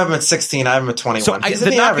 You have him at 16. I have him at 21. So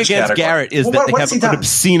the knock against category. Garrett is that they have an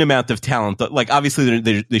obscene amount of talent. Like, obviously,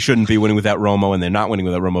 they shouldn't be winning without Romo, and they're not winning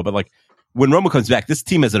without Romo. But, like, when Romo comes back, this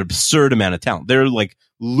team has an absurd amount of talent. They're, like,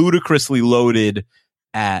 ludicrously loaded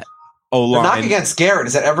at O-line. The knock against Garrett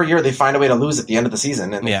is that every year they find a way to lose at the end of the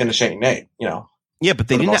season and they finish 8-8, Yeah, but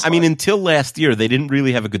they didn't. I mean, until last year, they didn't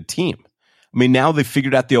really have a good team. I mean, now they've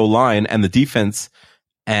figured out the O-line and the defense,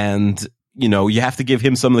 and, you have to give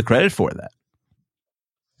him some of the credit for that.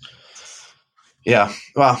 Yeah.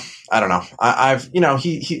 Well, I don't know.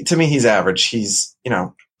 He to me, he's average. He's not.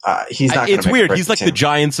 It's weird. He's like the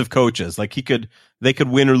Giants of coaches. Like they could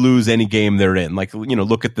win or lose any game they're in. Like,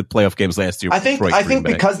 look at the playoff games last year. I think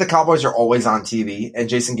because the Cowboys are always on TV and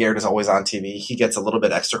Jason Garrett is always on TV, he gets a little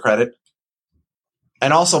bit extra credit.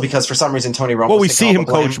 And also because for some reason Tony Romo. Well, we see him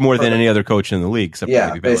coach more than any other coach in the league, except for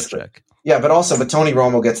maybe Belichick. Yeah, but Tony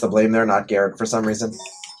Romo gets the blame there, not Garrett, for some reason.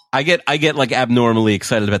 I get like abnormally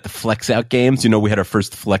excited about the flex out games. We had our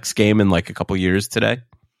first flex game in like a couple years today.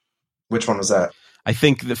 Which one was that? I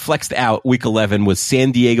think the flexed out week 11 was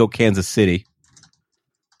San Diego, Kansas City,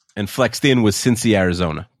 and flexed in was Cincy,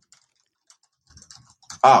 Arizona.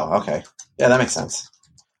 Oh, okay. Yeah, that makes sense.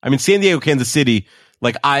 I mean, San Diego, Kansas City.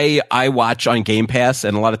 Like I watch on Game Pass,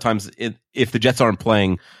 and a lot of times if the Jets aren't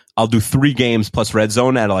playing, I'll do 3 games plus Red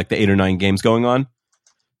Zone out of like the 8 or 9 games going on.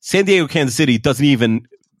 San Diego, Kansas City doesn't even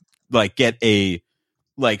like get a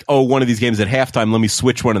like, oh, one of these games at halftime, let me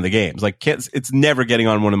switch one of the games. Like it's never getting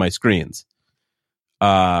on one of my screens.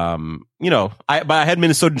 I had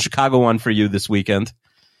Minnesota and Chicago on for you this weekend.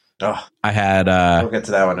 Oh, I had we'll get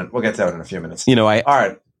to that one. We'll get to that one in a few minutes. All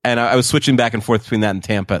right. And I was switching back and forth between that and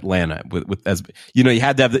Tampa, Atlanta. With as you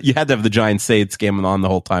had to have the Giants Saints game on the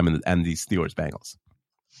whole time, and the Steelers Bengals.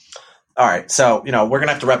 All right, so we're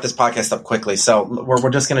gonna have to wrap this podcast up quickly. So we're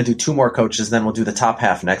just gonna do 2 more coaches, then we'll do the top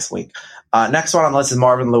half next week. Next one on the list is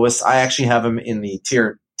Marvin Lewis. I actually have him in the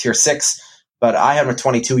tier 6, but I have him at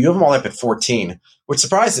 22. You have him all up at 14, which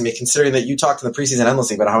surprises me considering that you talked in the preseason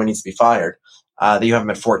endlessly about how he needs to be fired. That you have him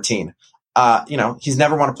at 14. He's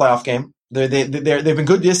never won a playoff game. They've been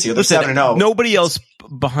good this year. They're 7-0. Nobody else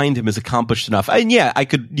behind him has accomplished enough. And yeah,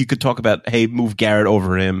 you could talk about, hey, move Garrett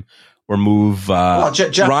over him or move Ron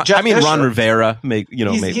Rivera.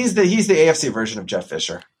 He's the AFC version of Jeff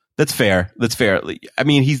Fisher. That's fair. I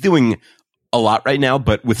mean, he's doing a lot right now,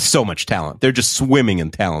 but with so much talent. They're just swimming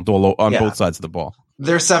in talent on both sides of the ball.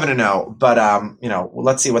 They're 7-0, but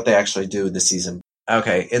let's see what they actually do this season.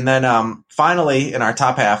 Okay, and then finally in our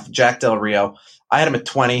top half, Jack Del Rio. I had him at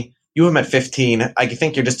 20. You have him at 15. I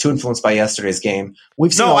think you're just too influenced by yesterday's game.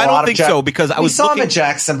 We've seen I don't think so because we saw him at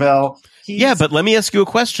Jacksonville. Yeah, but let me ask you a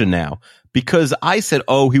question now because I said,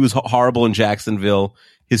 he was horrible in Jacksonville.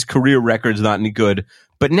 His career record's not any good.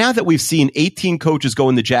 But now that we've seen 18 coaches go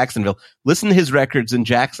into Jacksonville, listen to his records in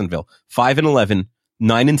Jacksonville: 5-11,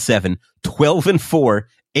 9-7, 12-4,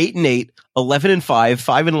 8-8, 11-5,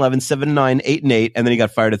 5-11, 7-9, 8-8, and then he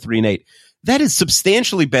got fired at 3-8. That is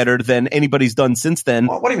substantially better than anybody's done since then.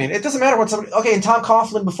 Well, what do you mean? It doesn't matter what somebody. Okay, and Tom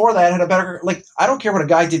Coughlin before that had a better. Like, I don't care what a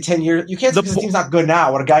guy did 10 years. You can't say because the team's not good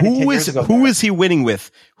now. What a guy did 10 years ago. Who is he winning with?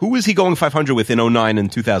 Who is he going 500 with in 2009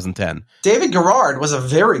 and 2010? David Garrard was a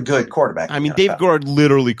very good quarterback. I mean, David Garrard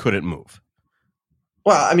literally couldn't move.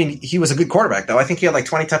 Well, I mean, he was a good quarterback, though. I think he had like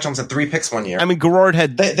 20 touchdowns and 3 picks one year. I mean, Garrard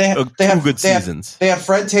had two good seasons. They had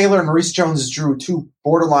Fred Taylor and Maurice Jones-Drew, 2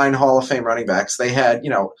 borderline Hall of Fame running backs. They had, I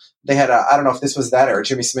don't know if this was that era,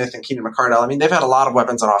 Jimmy Smith and Keenan McCardell. I mean, they've had a lot of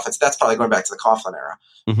weapons on offense. That's probably going back to the Coughlin era.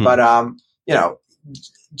 Mm-hmm. But,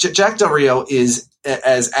 Jack Del Rio is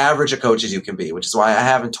as average a coach as you can be, which is why I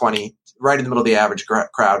have him 20, right in the middle of the average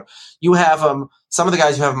crowd. You have him. Some of the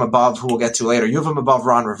guys you have him above, who we'll get to later, you have him above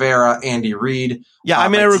Ron Rivera, Andy Reid. Yeah, I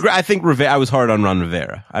mean, I think I was hard on Ron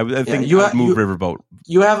Rivera. I think you moved Riverboat.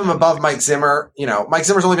 You have him above Mike Zimmer. Mike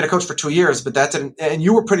Zimmer's only been a coach for 2 years, but that didn't. And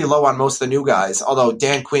you were pretty low on most of the new guys. Although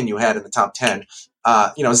Dan Quinn you had in the top 10.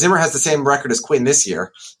 Zimmer has the same record as Quinn this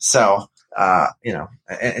year. So.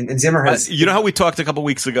 And Zimmer has. You know how we talked a couple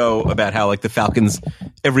weeks ago about how like the Falcons,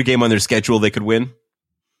 every game on their schedule they could win.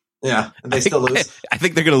 Yeah, and they still lose. I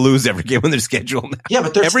think they're going to lose every game on their schedule now. Yeah,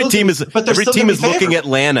 but every team is looking at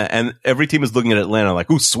Atlanta, and every team is looking at Atlanta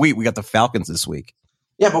like, "Ooh, sweet, we got the Falcons this week."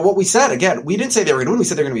 Yeah, but what we said again, we didn't say they were going to win. We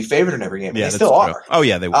said they're going to be favored in every game. Yeah, they still are. True. Oh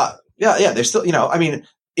yeah, they will. Yeah, they're still. I mean,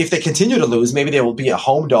 if they continue to lose, maybe they will be a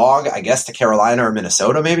home dog, I guess, to Carolina or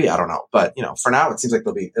Minnesota. Maybe, I don't know. But for now, it seems like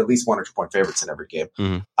they'll be at least 1 or 2 point favorites in every game.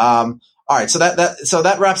 Mm-hmm. All right, so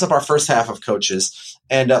that wraps up our first half of coaches,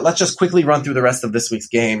 and let's just quickly run through the rest of this week's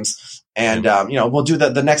games, and we'll do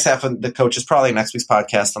the next half of the coaches probably next week's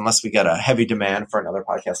podcast, unless we get a heavy demand for another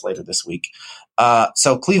podcast later this week.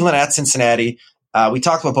 So Cleveland at Cincinnati, we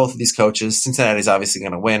talked about both of these coaches. Cincinnati's obviously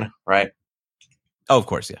going to win, right? Oh, of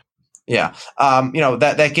course, yeah. Yeah,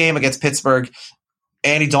 that game against Pittsburgh,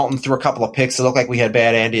 Andy Dalton threw a couple of picks. It looked like we had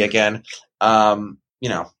bad Andy again.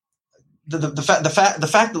 The fact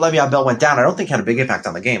that Le'Veon Bell went down, I don't think had a big impact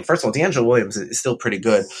on the game. First of all, D'Angelo Williams is still pretty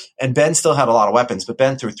good, and Ben still had a lot of weapons, but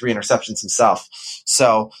Ben threw 3 interceptions himself.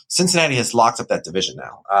 So Cincinnati has locked up that division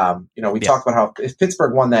now. We talked about how if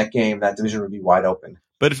Pittsburgh won that game, that division would be wide open.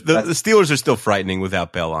 But if the Steelers are still frightening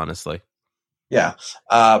without Bell, honestly. Yeah.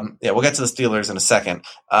 We'll get to the Steelers in a second.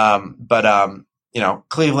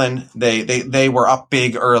 Cleveland, they were up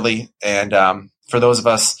big early, and for those of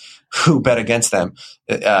us who bet against them,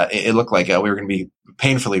 it looked like we were going to be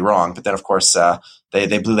painfully wrong. But then, of course,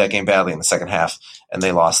 they blew that game badly in the second half, and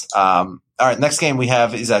they lost. All right, next game we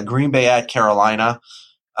have is Green Bay at Carolina.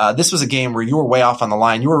 This was a game where you were way off on the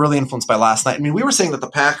line. You were really influenced by last night. I mean, we were saying that the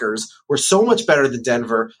Packers were so much better than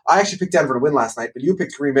Denver. I actually picked Denver to win last night, but you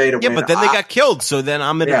picked Green Bay to win. Yeah, but then they got killed, so then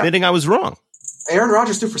I'm admitting I was wrong. Aaron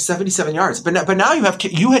Rodgers threw for 77 yards. But now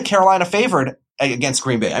you had Carolina favored against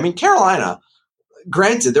Green Bay. I mean, Carolina,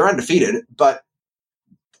 granted, they're undefeated, but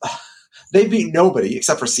they beat nobody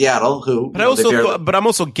except for Seattle, who. But I'm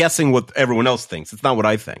also guessing what everyone else thinks. It's not what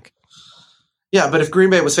I think. Yeah, but if Green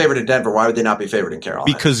Bay was favored in Denver, why would they not be favored in Carolina?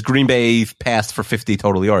 Because Green Bay passed for 50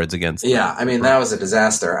 total yards against them. Yeah, I mean, that was a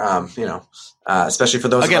disaster, especially for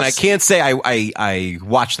those Again, of us. I can't say I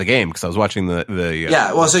watched the game because I was watching the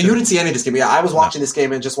so you didn't see any of this game. Yeah, I was watching this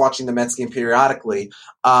game and just watching the Mets game periodically.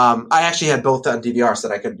 I actually had both on DVR so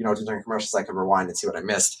that I could, during commercials, I could rewind and see what I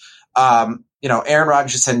missed. Aaron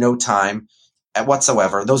Rodgers just had no time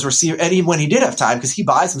whatsoever. Those receivers, and even when he did have time, because he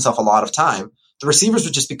buys himself a lot of time, the receivers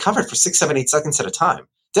would just be covered for 6, 7, 8 seconds at a time.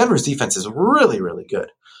 Denver's defense is really, really good.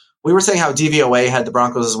 We were saying how DVOA had the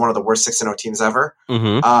Broncos as one of the worst 6-0 teams ever.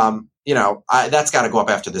 Mm-hmm. That's got to go up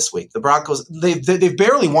after this week. The Broncos, they've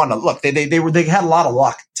barely won. Look, they had a lot of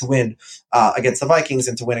luck to win against the Vikings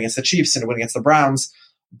and to win against the Chiefs and to win against the Browns,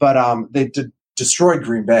 but they destroyed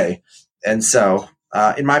Green Bay. And so,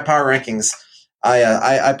 in my power rankings,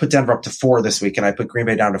 I put Denver up to 4 this week, and I put Green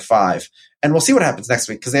Bay down to 5. And we'll see what happens next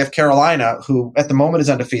week because they have Carolina, who at the moment is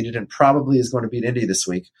undefeated and probably is going to beat Indy this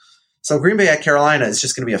week. So Green Bay at Carolina is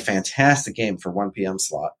just going to be a fantastic game for 1 p.m.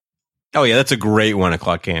 slot. Oh, yeah, that's a great 1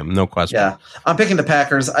 o'clock game. No question. Yeah, I'm picking the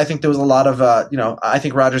Packers. I think there was a lot of, I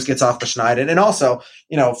think Rodgers gets off the schneid. And also,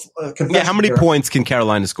 how many points can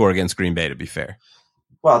Carolina score against Green Bay, to be fair?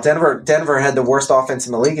 Well, Denver had the worst offense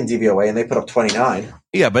in the league in DVOA, and they put up 29.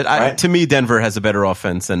 Yeah, but to me, Denver has a better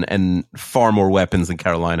offense and far more weapons than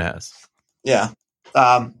Carolina has. Yeah.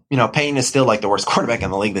 Payne is still like the worst quarterback in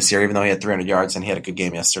the league this year, even though he had 300 yards and he had a good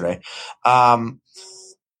game yesterday.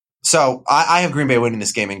 So I have Green Bay winning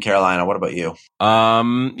this game in Carolina. What about you?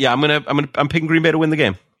 I'm picking Green Bay to win the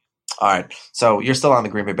game. All right. So you're still on the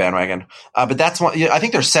Green Bay bandwagon. But that's one. I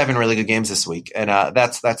think there's 7 really good games this week, and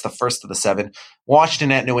that's the first of the 7.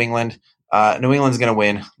 Washington at New England. New England's going to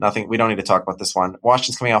win. Nothing. We don't need to talk about this one.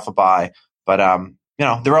 Washington's coming off a bye, but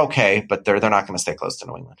they're okay, but they're not going to stay close to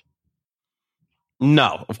New England.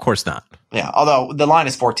 No, of course not. Yeah, although the line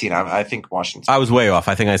is 14. I think Washington. I was way off.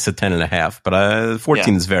 I think I said 10.5, but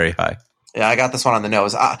 14 is very high. Yeah, I got this one on the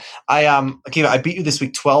nose. Akiva, I beat you this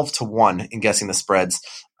week 12-1 in guessing the spreads.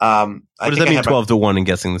 What does that mean, 12-1 in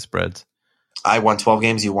guessing the spreads? I won 12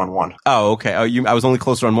 games. You won 1. Oh, okay. I was only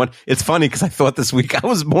closer on 1. It's funny because I thought this week I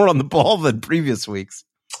was more on the ball than previous weeks.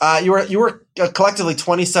 You were collectively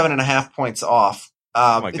 27.5 points off.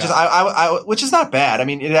 Which is not bad. I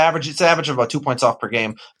mean, it's an average of about 2 points off per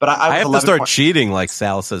game. But I have to start cheating like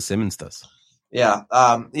Sal says Simmons does. Yeah.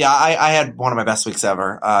 I had one of my best weeks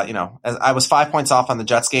ever. I was 5 points off on the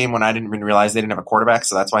Jets game when I didn't even realize they didn't have a quarterback.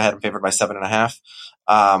 So that's why I had them favored by 7.5.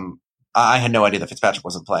 I had no idea that Fitzpatrick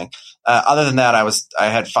wasn't playing. Other than that, I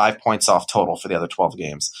had 5 points off total for the other 12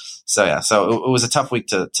 games. So yeah, so it was a tough week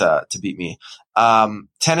to beat me.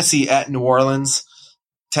 Tennessee at New Orleans.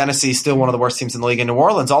 Tennessee still one of the worst teams in the league. In New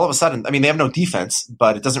Orleans, all of a sudden, I mean, they have no defense,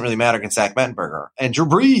 but it doesn't really matter against Zach Mettenberger and Drew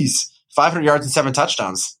Brees, 500 yards and 7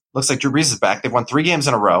 touchdowns. Looks like Drew Brees is back. They've won 3 games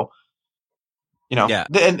in a row. Yeah.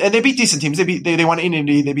 And they beat decent teams. They won in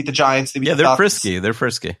Indy. They beat the Giants. They beat the they're Falcons. frisky. They're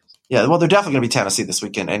frisky. Yeah, well, they're definitely going to be Tennessee this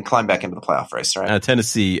weekend and climb back into the playoff race, right?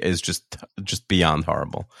 Tennessee is just beyond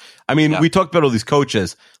horrible. I mean, we talked about all these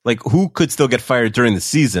coaches. Like, who could still get fired during the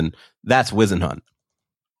season? That's Whisenhunt.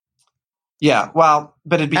 Yeah, well,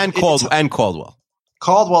 but it'd be and Caldwell.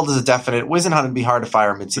 Caldwell is a definite. Whisenhunt would be hard to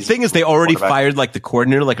fire midseason. The thing is, they already fired like the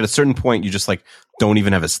coordinator. Like at a certain point, you just like don't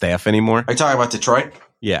even have a staff anymore. Are you talking about Detroit?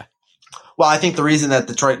 Yeah. Well, I think the reason that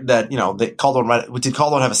Detroit, did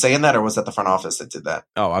Caldwell have a say in that, or was that the front office that did that?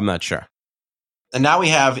 Oh, I'm not sure. And now we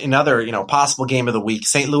have another, possible game of the week,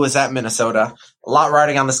 St. Louis at Minnesota. A lot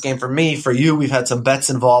riding on this game for me, for you. We've had some bets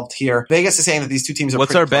involved here. Vegas is saying that these two teams are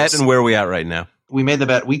What's our bet and where are we at right now? We made the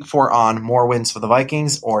bet week 4 on more wins for the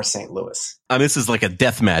Vikings or St. Louis. This is like a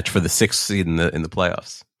death match for the 6th seed in the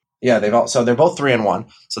playoffs. Yeah, they're both 3-1.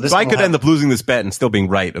 So I could end up losing this bet and still being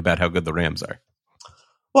right about how good the Rams are.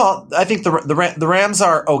 Well, I think the Rams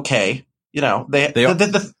are okay. They are.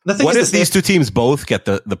 The thing what is if these two teams both get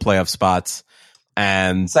the playoff spots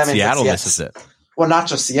and Seattle misses it? Well, not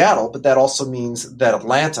just Seattle, but that also means that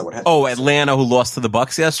Atlanta would have. Oh, Atlanta, who lost to the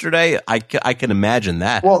Bucs yesterday? I can imagine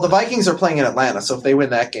that. Well, the Vikings are playing in Atlanta, so if they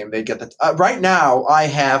win that game, they get the. Right now, I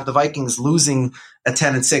have the Vikings losing at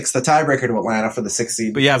 10-6, the tiebreaker to Atlanta for the 6th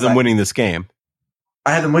seed. But you have them winning this game.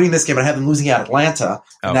 I have them winning this game, but I have them losing at Atlanta,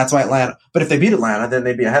 and that's why Atlanta. But if they beat Atlanta, then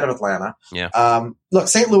they'd be ahead of Atlanta. Yeah. Look,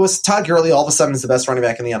 St. Louis, Todd Gurley, all of a sudden is the best running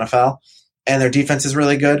back in the NFL, and their defense is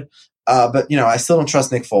really good. But I still don't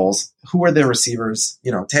trust Nick Foles. Who are their receivers?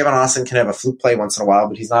 Tavon Austin can have a fluke play once in a while,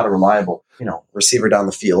 but he's not a reliable, receiver down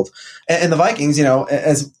the field. And the Vikings,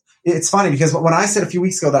 as it's funny because when I said a few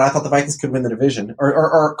weeks ago that I thought the Vikings could win the division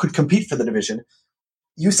or could compete for the division,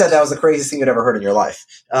 you said that was the craziest thing you'd ever heard in your life,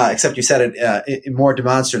 except you said it more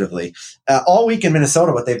demonstratively. All week in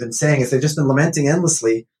Minnesota, what they've been saying is they've just been lamenting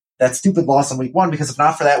endlessly that stupid loss in week 1, because if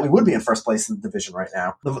not for that, we would be in first place in the division right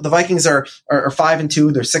now. The Vikings are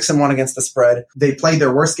 5-2. They're 6-1 against the spread. They played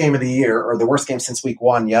their worst game of the year, or the worst game since week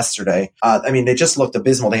 1 yesterday. They just looked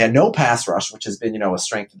abysmal. They had no pass rush, which has been, a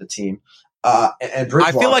strength of the team. And Bridgewater,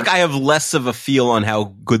 I feel like I have less of a feel on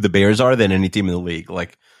how good the Bears are than any team in the league.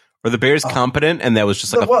 Like, are the Bears competent? And that was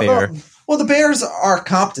just like a fair. Well, the Bears are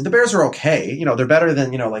competent. The Bears are okay. They're better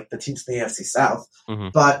than, like the teams in the AFC South. Mm-hmm.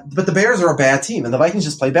 But the Bears are a bad team, and the Vikings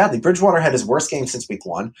just play badly. Bridgewater had his worst game since week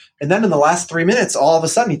 1. And then in the last 3 minutes, all of a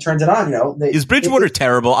sudden he turns it on. Is Bridgewater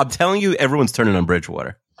terrible? I'm telling you, everyone's turning on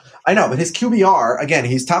Bridgewater. I know, but his QBR, again,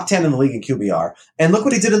 he's top 10 in the league in QBR. And look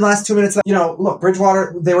what he did in the last 2 minutes. Look,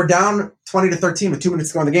 Bridgewater, they were down 20-13 with 2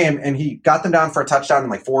 minutes to go in the game, and he got them down for a touchdown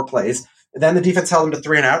in like 4 plays. Then the defense held him to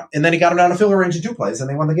 3 and out, and then he got him down to field goal range in 2 plays, and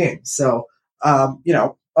they won the game. So, a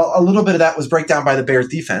little bit of that was breakdown by the Bears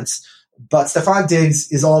defense. But Stephon Diggs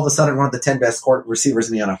is all of a sudden one of the 10 best court receivers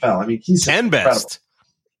in the NFL. He's 10 best.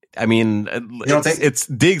 Incredible. It's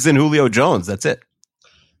Diggs and Julio Jones. That's it.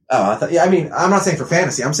 Oh, I'm not saying for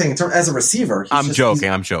fantasy. I'm saying as a receiver. I'm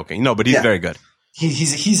joking. No, but he's very good.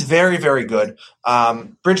 He's very, very good.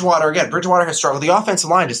 Bridgewater has struggled. The offensive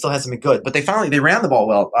line just still hasn't been good, but they ran the ball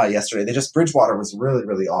well yesterday. Bridgewater was really,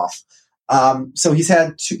 really off. So he's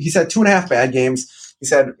had 2.5 bad games.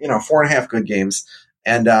 He's had 4.5 good games,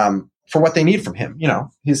 and for what they need from him,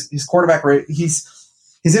 his quarterback rate, his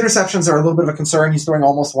interceptions are a little bit of a concern. He's throwing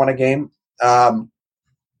almost 1 a game.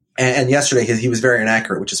 And yesterday he was very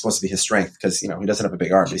inaccurate, which is supposed to be his strength because, he doesn't have a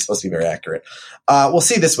big arm, but he's supposed to be very accurate. We'll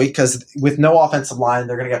see this week because with no offensive line,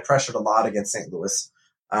 they're going to get pressured a lot against St. Louis.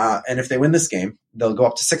 And if they win this game, they'll go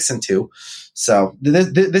up to 6-2. So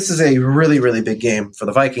this is a really, really big game for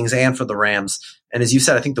the Vikings and for the Rams. And as you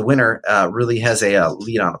said, I think the winner really has a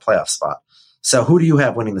lead on a playoff spot. So who do you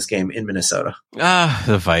have winning this game in Minnesota?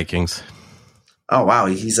 The Vikings. Oh, wow.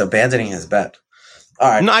 He's abandoning his bet. All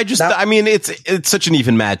right. No, it's such an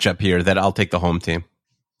even matchup here that I'll take the home team.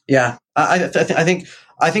 Yeah, I think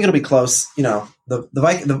it'll be close. The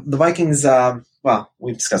Vikings. Well,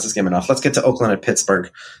 we've discussed this game enough. Let's get to Oakland at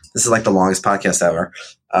Pittsburgh. This is like the longest podcast ever,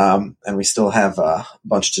 and we still have a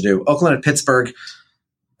bunch to do. Oakland at Pittsburgh.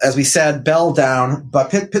 As we said, Bell down, but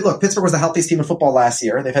Pittsburgh was the healthiest team in football last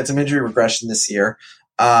year. They've had some injury regression this year.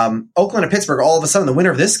 Oakland at Pittsburgh. All of a sudden, the winner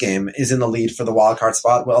of this game is in the lead for the wild card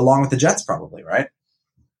spot, along with the Jets, probably, right?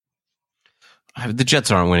 The Jets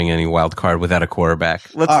aren't winning any wild card without a quarterback.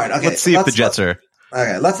 Let's see if the Jets are.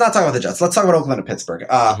 Okay, let's not talk about the Jets. Let's talk about Oakland and Pittsburgh.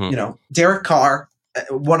 Derek Carr,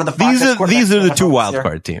 one of the these are the 2 wild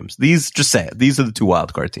card teams. These are the 2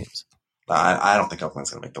 wild card teams. I don't think Oakland's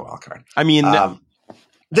going to make the wild card.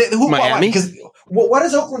 Miami? Because what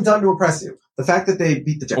has Oakland done to impress you? The fact that they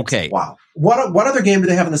beat the Jets. Okay. Wow. What other game do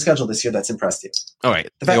they have in the schedule this year that's impressed you? All right.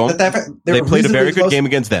 The fact that they played a very good game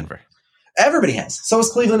against Denver. Everybody has. So is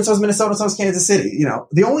Cleveland, so is Minnesota, so is Kansas City.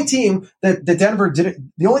 The only team that Denver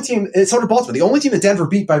didn't, so did Baltimore. The only team that Denver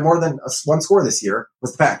beat by more than one score this year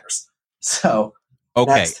was the Packers. So.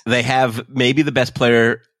 Okay. They have maybe the best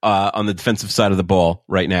player on the defensive side of the ball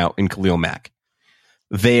right now in Khalil Mack.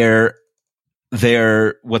 Their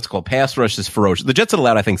what's called pass rush is ferocious. The Jets had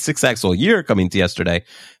allowed, I think, 6 sacks all year coming into yesterday,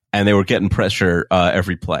 and they were getting pressure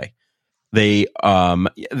every play. They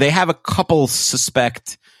have a couple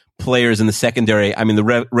suspect players in the secondary. I mean,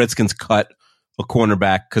 the Redskins cut a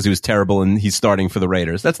cornerback because he was terrible, and he's starting for the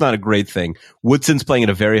Raiders. That's not a great thing. Woodson's playing at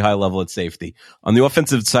a very high level at safety. On the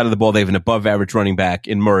offensive side of the ball, they have an above-average running back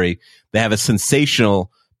in Murray. They have a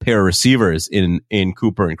sensational pair of receivers in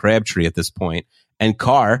Cooper and Crabtree at this point. And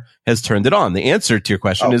Carr has turned it on. The answer to your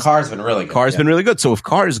question is Carr's been really good. Carr's been really good. So if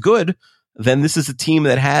Carr is good, then this is a team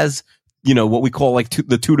that has, what we call like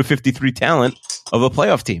the 2 to 53 talent of a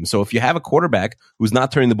playoff team. So if you have a quarterback who's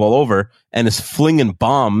not turning the ball over and is flinging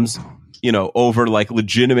bombs, over like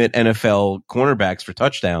legitimate NFL cornerbacks for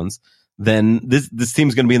touchdowns, then this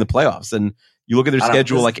team's going to be in the playoffs. And you look at their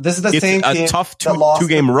schedule, this is the same a team tough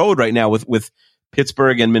two-game road right now with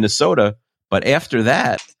Pittsburgh and Minnesota. But after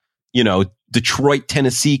that, Detroit,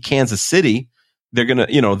 Tennessee, Kansas City, they're going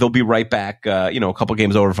to, they'll be right back, a couple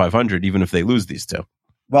games over 500, even if they lose these two.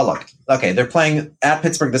 Well, look, okay, they're playing at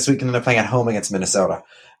Pittsburgh this week, and then they're playing at home against Minnesota.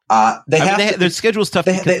 Their schedule's tough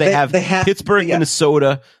because they have Pittsburgh,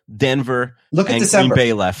 Minnesota, Denver, and Green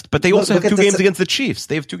Bay left. But they also have 2 games against the Chiefs.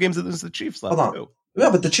 They have 2 games against the Chiefs left. Hold on. Yeah,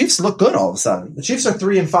 but the Chiefs look good all of a sudden. The Chiefs are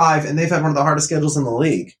 3-5, and they've had one of the hardest schedules in the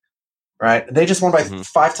league. Right? They just won by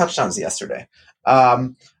 5 touchdowns yesterday.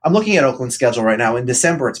 I'm looking at Oakland's schedule right now. In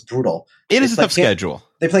December, it's brutal. It is a tough schedule.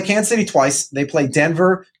 They play Kansas City twice. They play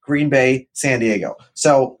Denver, Green Bay, San Diego.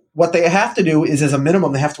 So what they have to do is, as a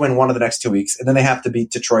minimum, they have to win one of the next 2 weeks, and then they have to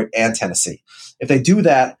beat Detroit and Tennessee. If they do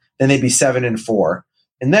that, then they'd be 7-4.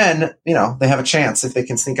 And then, they have a chance if they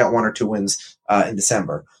can sneak out 1 or 2 wins in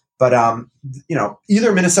December. But,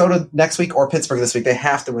 either Minnesota next week or Pittsburgh this week, they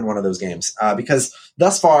have to win one of those games because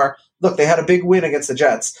thus far, look, they had a big win against the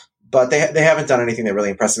Jets, but they haven't done anything that really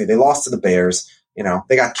impressed me. They lost to the Bears.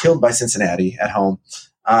 They got killed by Cincinnati at home.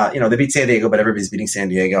 They beat San Diego, but everybody's beating San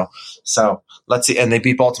Diego. So let's see. And they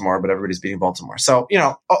beat Baltimore, but everybody's beating Baltimore. So,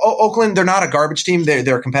 Oakland, they're not a garbage team.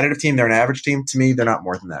 They're a competitive team. They're an average team. To me, they're not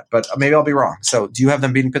more than that. But maybe I'll be wrong. So do you have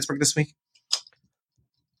them beating Pittsburgh this week?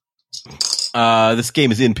 This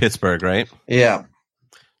game is in Pittsburgh, right? Yeah.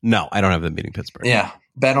 No, I don't have them beating Pittsburgh. Yeah.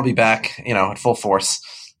 Ben will be back, at full force.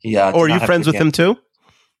 Are you friends with him too?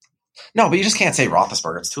 No, but you just can't say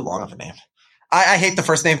Roethlisberger. It's too long of a name. I hate the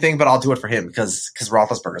first name thing, but I'll do it for him because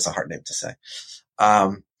Roethlisberger is a hard name to say.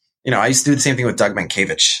 I used to do the same thing with Doug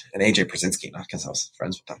Mankiewicz and AJ Przinsky, not because I was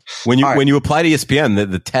friends with them. When you apply to ESPN,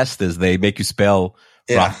 the test is they make you spell.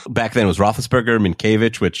 Yeah. Back then it was Roethlisberger,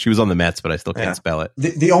 Mankiewicz, which he was on the Mets, but I still can't spell it.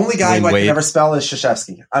 The only guy who I can never spell is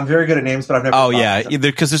Krzyzewski. I'm very good at names, but I've never. Oh yeah,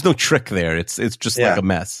 because there's no trick there. It's just like a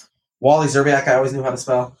mess. Wally Zerbiak, I always knew how to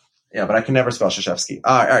spell. Yeah, but I can never spell Krzyzewski.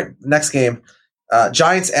 All right. Next game,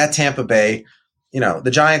 Giants at Tampa Bay.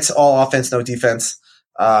 The Giants all offense, no defense.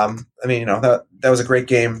 That was a great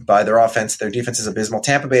game by their offense. Their defense is abysmal.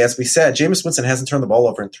 Tampa Bay, as we said, Jameis Winston hasn't turned the ball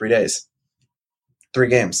over in 3 days. 3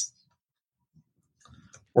 games.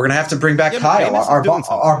 We're going to have to bring back Kyle,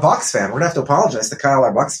 our Bucks fan. We're going to have to apologize to Kyle,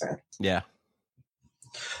 our Bucks fan. Yeah.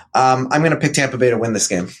 I'm going to pick Tampa Bay to win this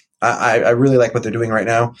game. I really like what they're doing right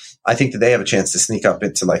now. I think that they have a chance to sneak up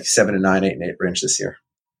into like 7-9, 8-8 range this year.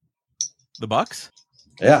 The Bucks?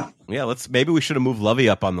 Yeah. Yeah, maybe we should have moved Lovey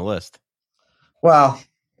up on the list. Well,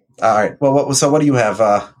 all right. Well, what do you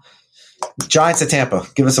have? Giants at Tampa.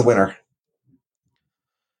 Give us a winner.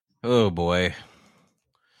 Oh, boy.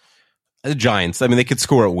 The Giants. They could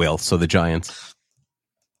score at will, so the Giants.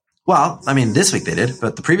 Well, this week they did,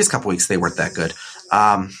 but the previous couple weeks they weren't that good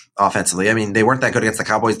offensively. They weren't that good against the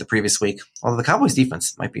Cowboys the previous week, although the Cowboys'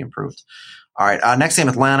 defense might be improved. All right, next game,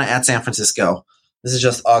 Atlanta at San Francisco. This is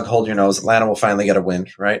just, hold your nose. Atlanta will finally get a win,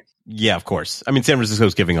 right? Yeah, of course. San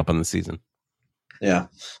Francisco's giving up on the season. Yeah.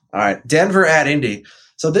 All right, Denver at Indy.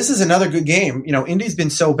 So this is another good game. Indy's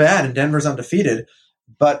been so bad and Denver's undefeated,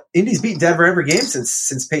 but Indy's beaten Denver every game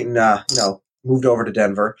since Peyton, moved over to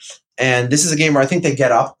Denver. And this is a game where I think they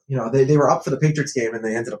get up. They were up for the Patriots game and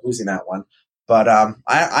they ended up losing that one. But I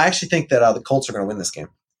actually think that the Colts are going to win this game.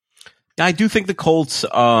 I do think the Colts,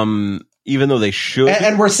 even though they should.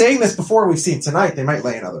 And we're saying this before we've seen tonight, they might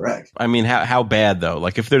lay another egg. How bad, though?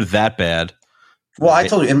 Like, if they're that bad, Well, I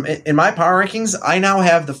told you in my power rankings, I now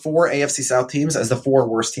have the 4 AFC South teams as the 4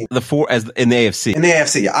 worst teams. The 4 as in the AFC. In the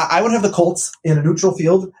AFC, I would have the Colts in a neutral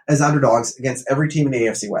field as underdogs against every team in the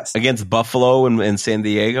AFC West. Against Buffalo and San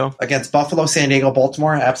Diego? Against Buffalo, San Diego,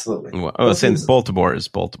 Baltimore, absolutely. Well, since Baltimore is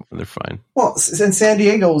Baltimore, they're fine. Well, since San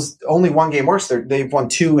Diego's only one game worse, they've won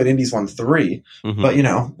 2 and Indy's won 3.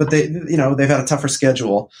 Mm-hmm. But they've had a tougher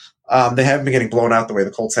schedule. They haven't been getting blown out the way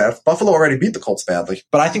the Colts have. Buffalo already beat the Colts badly,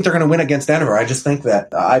 but I think they're going to win against Denver. I just think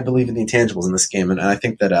that I believe in the intangibles in this game, and I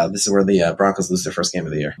think that this is where the Broncos lose their first game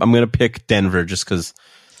of the year. I'm going to pick Denver just because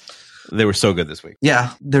they were so good this week.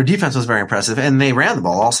 Yeah, their defense was very impressive, and they ran the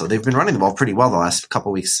ball also. They've been running the ball pretty well the last couple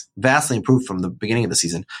of weeks, vastly improved from the beginning of the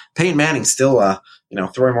season. Peyton Manning still,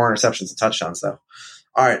 throwing more interceptions and touchdowns, though.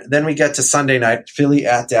 All right, then we get to Sunday night, Philly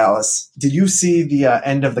at Dallas. Did you see the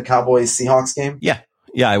end of the Cowboys-Seahawks game?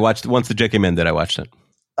 Yeah, I watched once the Jet game ended. I watched it.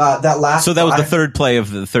 That was the third play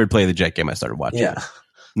of the Jet game. I started watching. Yeah,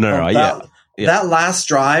 That last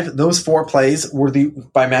drive, those 4 plays were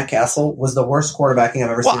by Matt Castle was the worst quarterbacking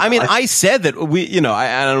I've ever seen. Well, I mean, I said that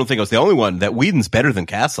I don't think I was the only one that Whedon's better than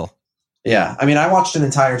Castle. Yeah, I mean, I watched an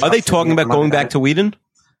entire. Are they talking about going back to Whedon?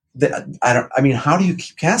 How do you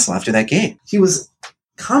keep Castle after that game? He was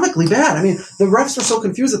comically bad. I mean, the refs were so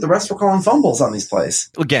confused that the refs were calling fumbles on these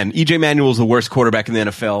plays. Again, EJ Manuel's the worst quarterback in the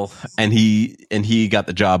NFL, and he got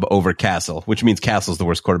the job over Castle, which means Castle's the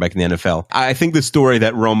worst quarterback in the NFL. I think the story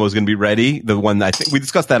that Romo's going to be ready, the one that I think we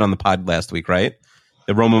discussed that on the pod last week, right?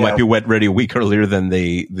 That Romo might be ready a week earlier than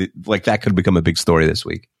that could become a big story this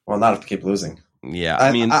week. Well, not if they keep losing.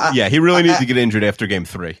 Yeah, he really needs to get injured after game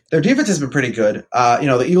 3. Their defense has been pretty good.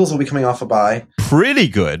 The Eagles will be coming off a bye. Pretty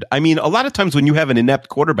good. I mean, a lot of times when you have an inept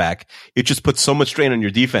quarterback, it just puts so much strain on your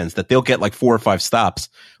defense that they'll get like 4 or 5 stops.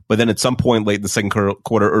 But then at some point late in the second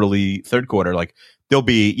quarter, early third quarter, like there'll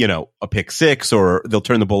be, a pick 6 or they'll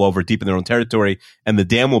turn the ball over deep in their own territory and the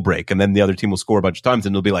dam will break. And then the other team will score a bunch of times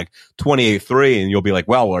and it'll be like 28-3. And you'll be like,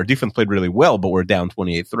 well, our defense played really well, but we're down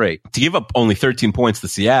 28-3. To give up only 13 points to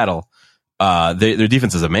Seattle, their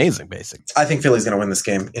defense is amazing, basically. I think Philly's going to win this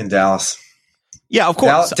game in Dallas. Yeah, of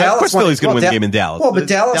course. Of course Philly's going to win the game in Dallas. Well, but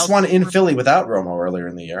Dallas won in Philly without Romo earlier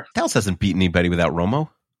in the year. Dallas hasn't beaten anybody without Romo.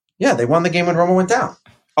 Yeah, they won the game when Romo went down.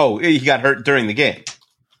 Oh, he got hurt during the game.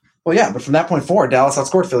 Well, yeah, but from that point forward, Dallas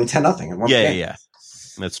outscored Philly 10-0 and won the game. Yeah.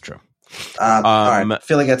 That's true. All right,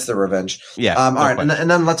 Philly gets the revenge. Yeah. All right,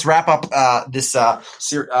 and then let's wrap up this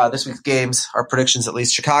week's games, our predictions at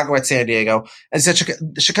least. Chicago at San Diego. As I said,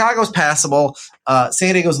 Chicago's passable.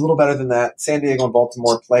 San Diego's a little better than that. San Diego and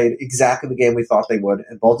Baltimore played exactly the game we thought they would,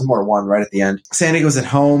 and Baltimore won right at the end. San Diego's at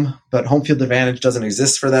home, but home field advantage doesn't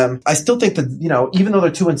exist for them. I still think that, even though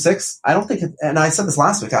they're 2-6, I don't think, and I said this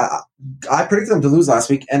last week, I predicted them to lose last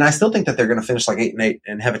week, and I still think that they're going to finish like 8-8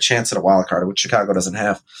 and have a chance at a wild card, which Chicago doesn't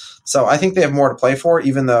have. So I think they have more to play for,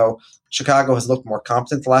 even though Chicago has looked more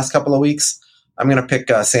competent the last couple of weeks. I'm going to pick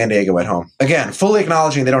San Diego at home. Again, fully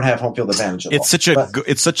acknowledging they don't have home field advantage at all.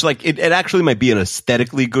 It actually might be an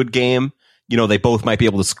aesthetically good game. They both might be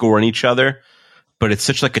able to score on each other, but it's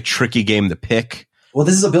such like a tricky game to pick. Well,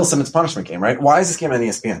 this is a Bill Simmons punishment game, right? Why is this game on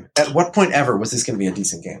ESPN? At what point ever was this going to be a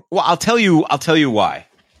decent game? Well, I'll tell you why.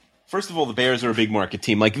 First of all, the Bears are a big market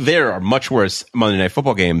team. Like, there are much worse Monday Night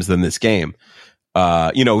Football games than this game.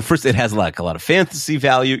 First, it has like a lot of fantasy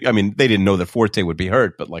value. I mean, they didn't know that Forte would be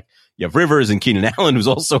hurt, but like you have Rivers and Keenan Allen, who's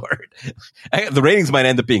also hurt. The ratings might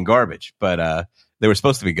end up being garbage, but they were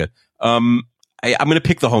supposed to be good. I'm going to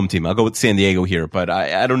pick the home team. I'll go with San Diego here, but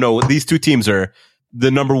I don't know. These two teams are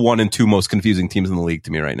the number 1 and 2 most confusing teams in the league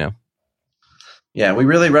to me right now. Yeah, we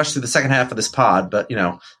really rushed through the second half of this pod, but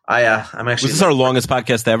I'm actually. Was this our longest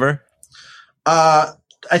podcast ever?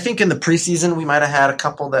 I think in the preseason we might have had a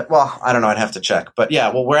couple that. Well, I don't know. I'd have to check, but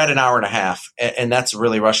yeah. Well, we're at an hour and a half, and that's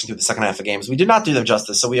really rushing through the second half of games. We did not do them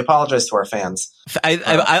justice, so we apologize to our fans.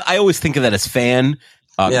 I always think of that as fan.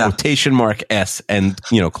 Quotation mark S and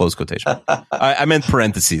close quotation. I meant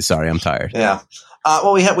parentheses. Sorry, I'm tired. Yeah.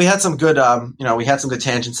 Well, we had some good we had some good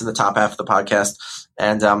tangents in the top half of the podcast,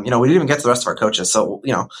 and we didn't even get to the rest of our coaches. So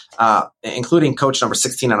including coach number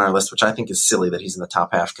 16 on our list, which I think is silly that he's in the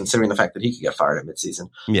top half, considering the fact that he could get fired at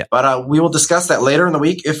midseason. Yeah. But we will discuss that later in the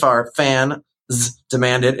week if our fans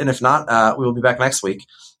demand it, and if not, we will be back next week.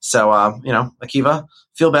 So Akiva,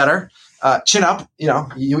 feel better. Chin up.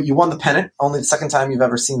 You won the pennant. Only the second time you've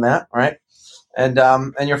ever seen that, right? And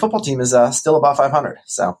your football team is still above 500.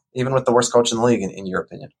 So even with the worst coach in the league, in your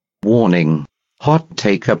opinion. Warning: hot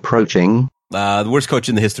take approaching. The worst coach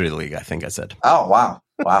in the history of the league, I think I said. Oh wow,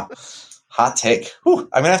 hot take. Whew.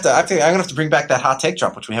 I'm gonna have to bring back that hot take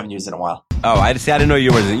drop, which we haven't used in a while. Oh, I didn't know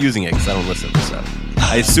you weren't using it because I don't listen. So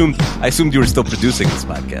I assumed you were still producing this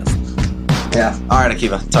podcast. Yeah. All right,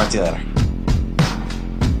 Akiva. Talk to you later.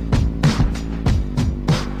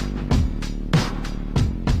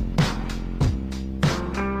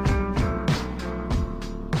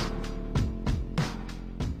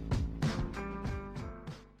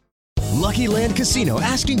 Lucky Land Casino,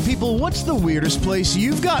 asking people, what's the weirdest place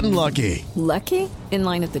you've gotten lucky? Lucky? In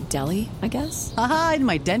line at the deli, I guess? Aha, in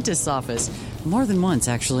my dentist's office. More than once,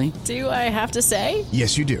 actually. Do I have to say?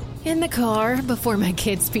 Yes, you do. In the car before my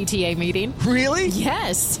kids' PTA meeting. Really?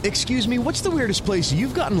 Yes. Excuse me, what's the weirdest place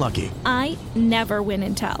you've gotten lucky? I never win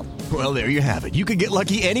and tell. Well, there you have it. You can get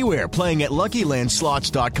lucky anywhere, playing at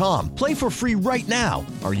LuckyLandSlots.com. Play for free right now.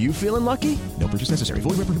 Are you feeling lucky? No purchase necessary.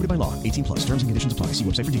 Void where prohibited by law. 18 plus. Terms and conditions apply. See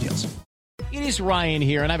website for details. It is Ryan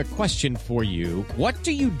here, and I have a question for you. What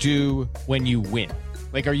do you do when you win?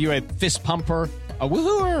 Like, are you a fist pumper, a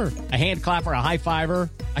woohooer, a hand clapper, a high fiver?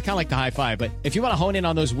 I kind of like the high five, but if you want to hone in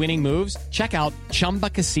on those winning moves, check out Chumba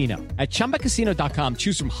Casino. At ChumbaCasino.com,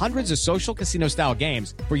 choose from hundreds of social casino-style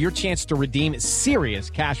games for your chance to redeem serious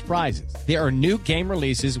cash prizes. There are new game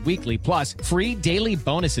releases weekly, plus free daily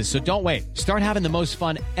bonuses, so don't wait. Start having the most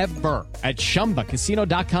fun ever at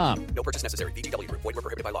ChumbaCasino.com. No purchase necessary. VGW Group. Void where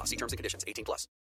prohibited by law. See terms and conditions. 18 plus.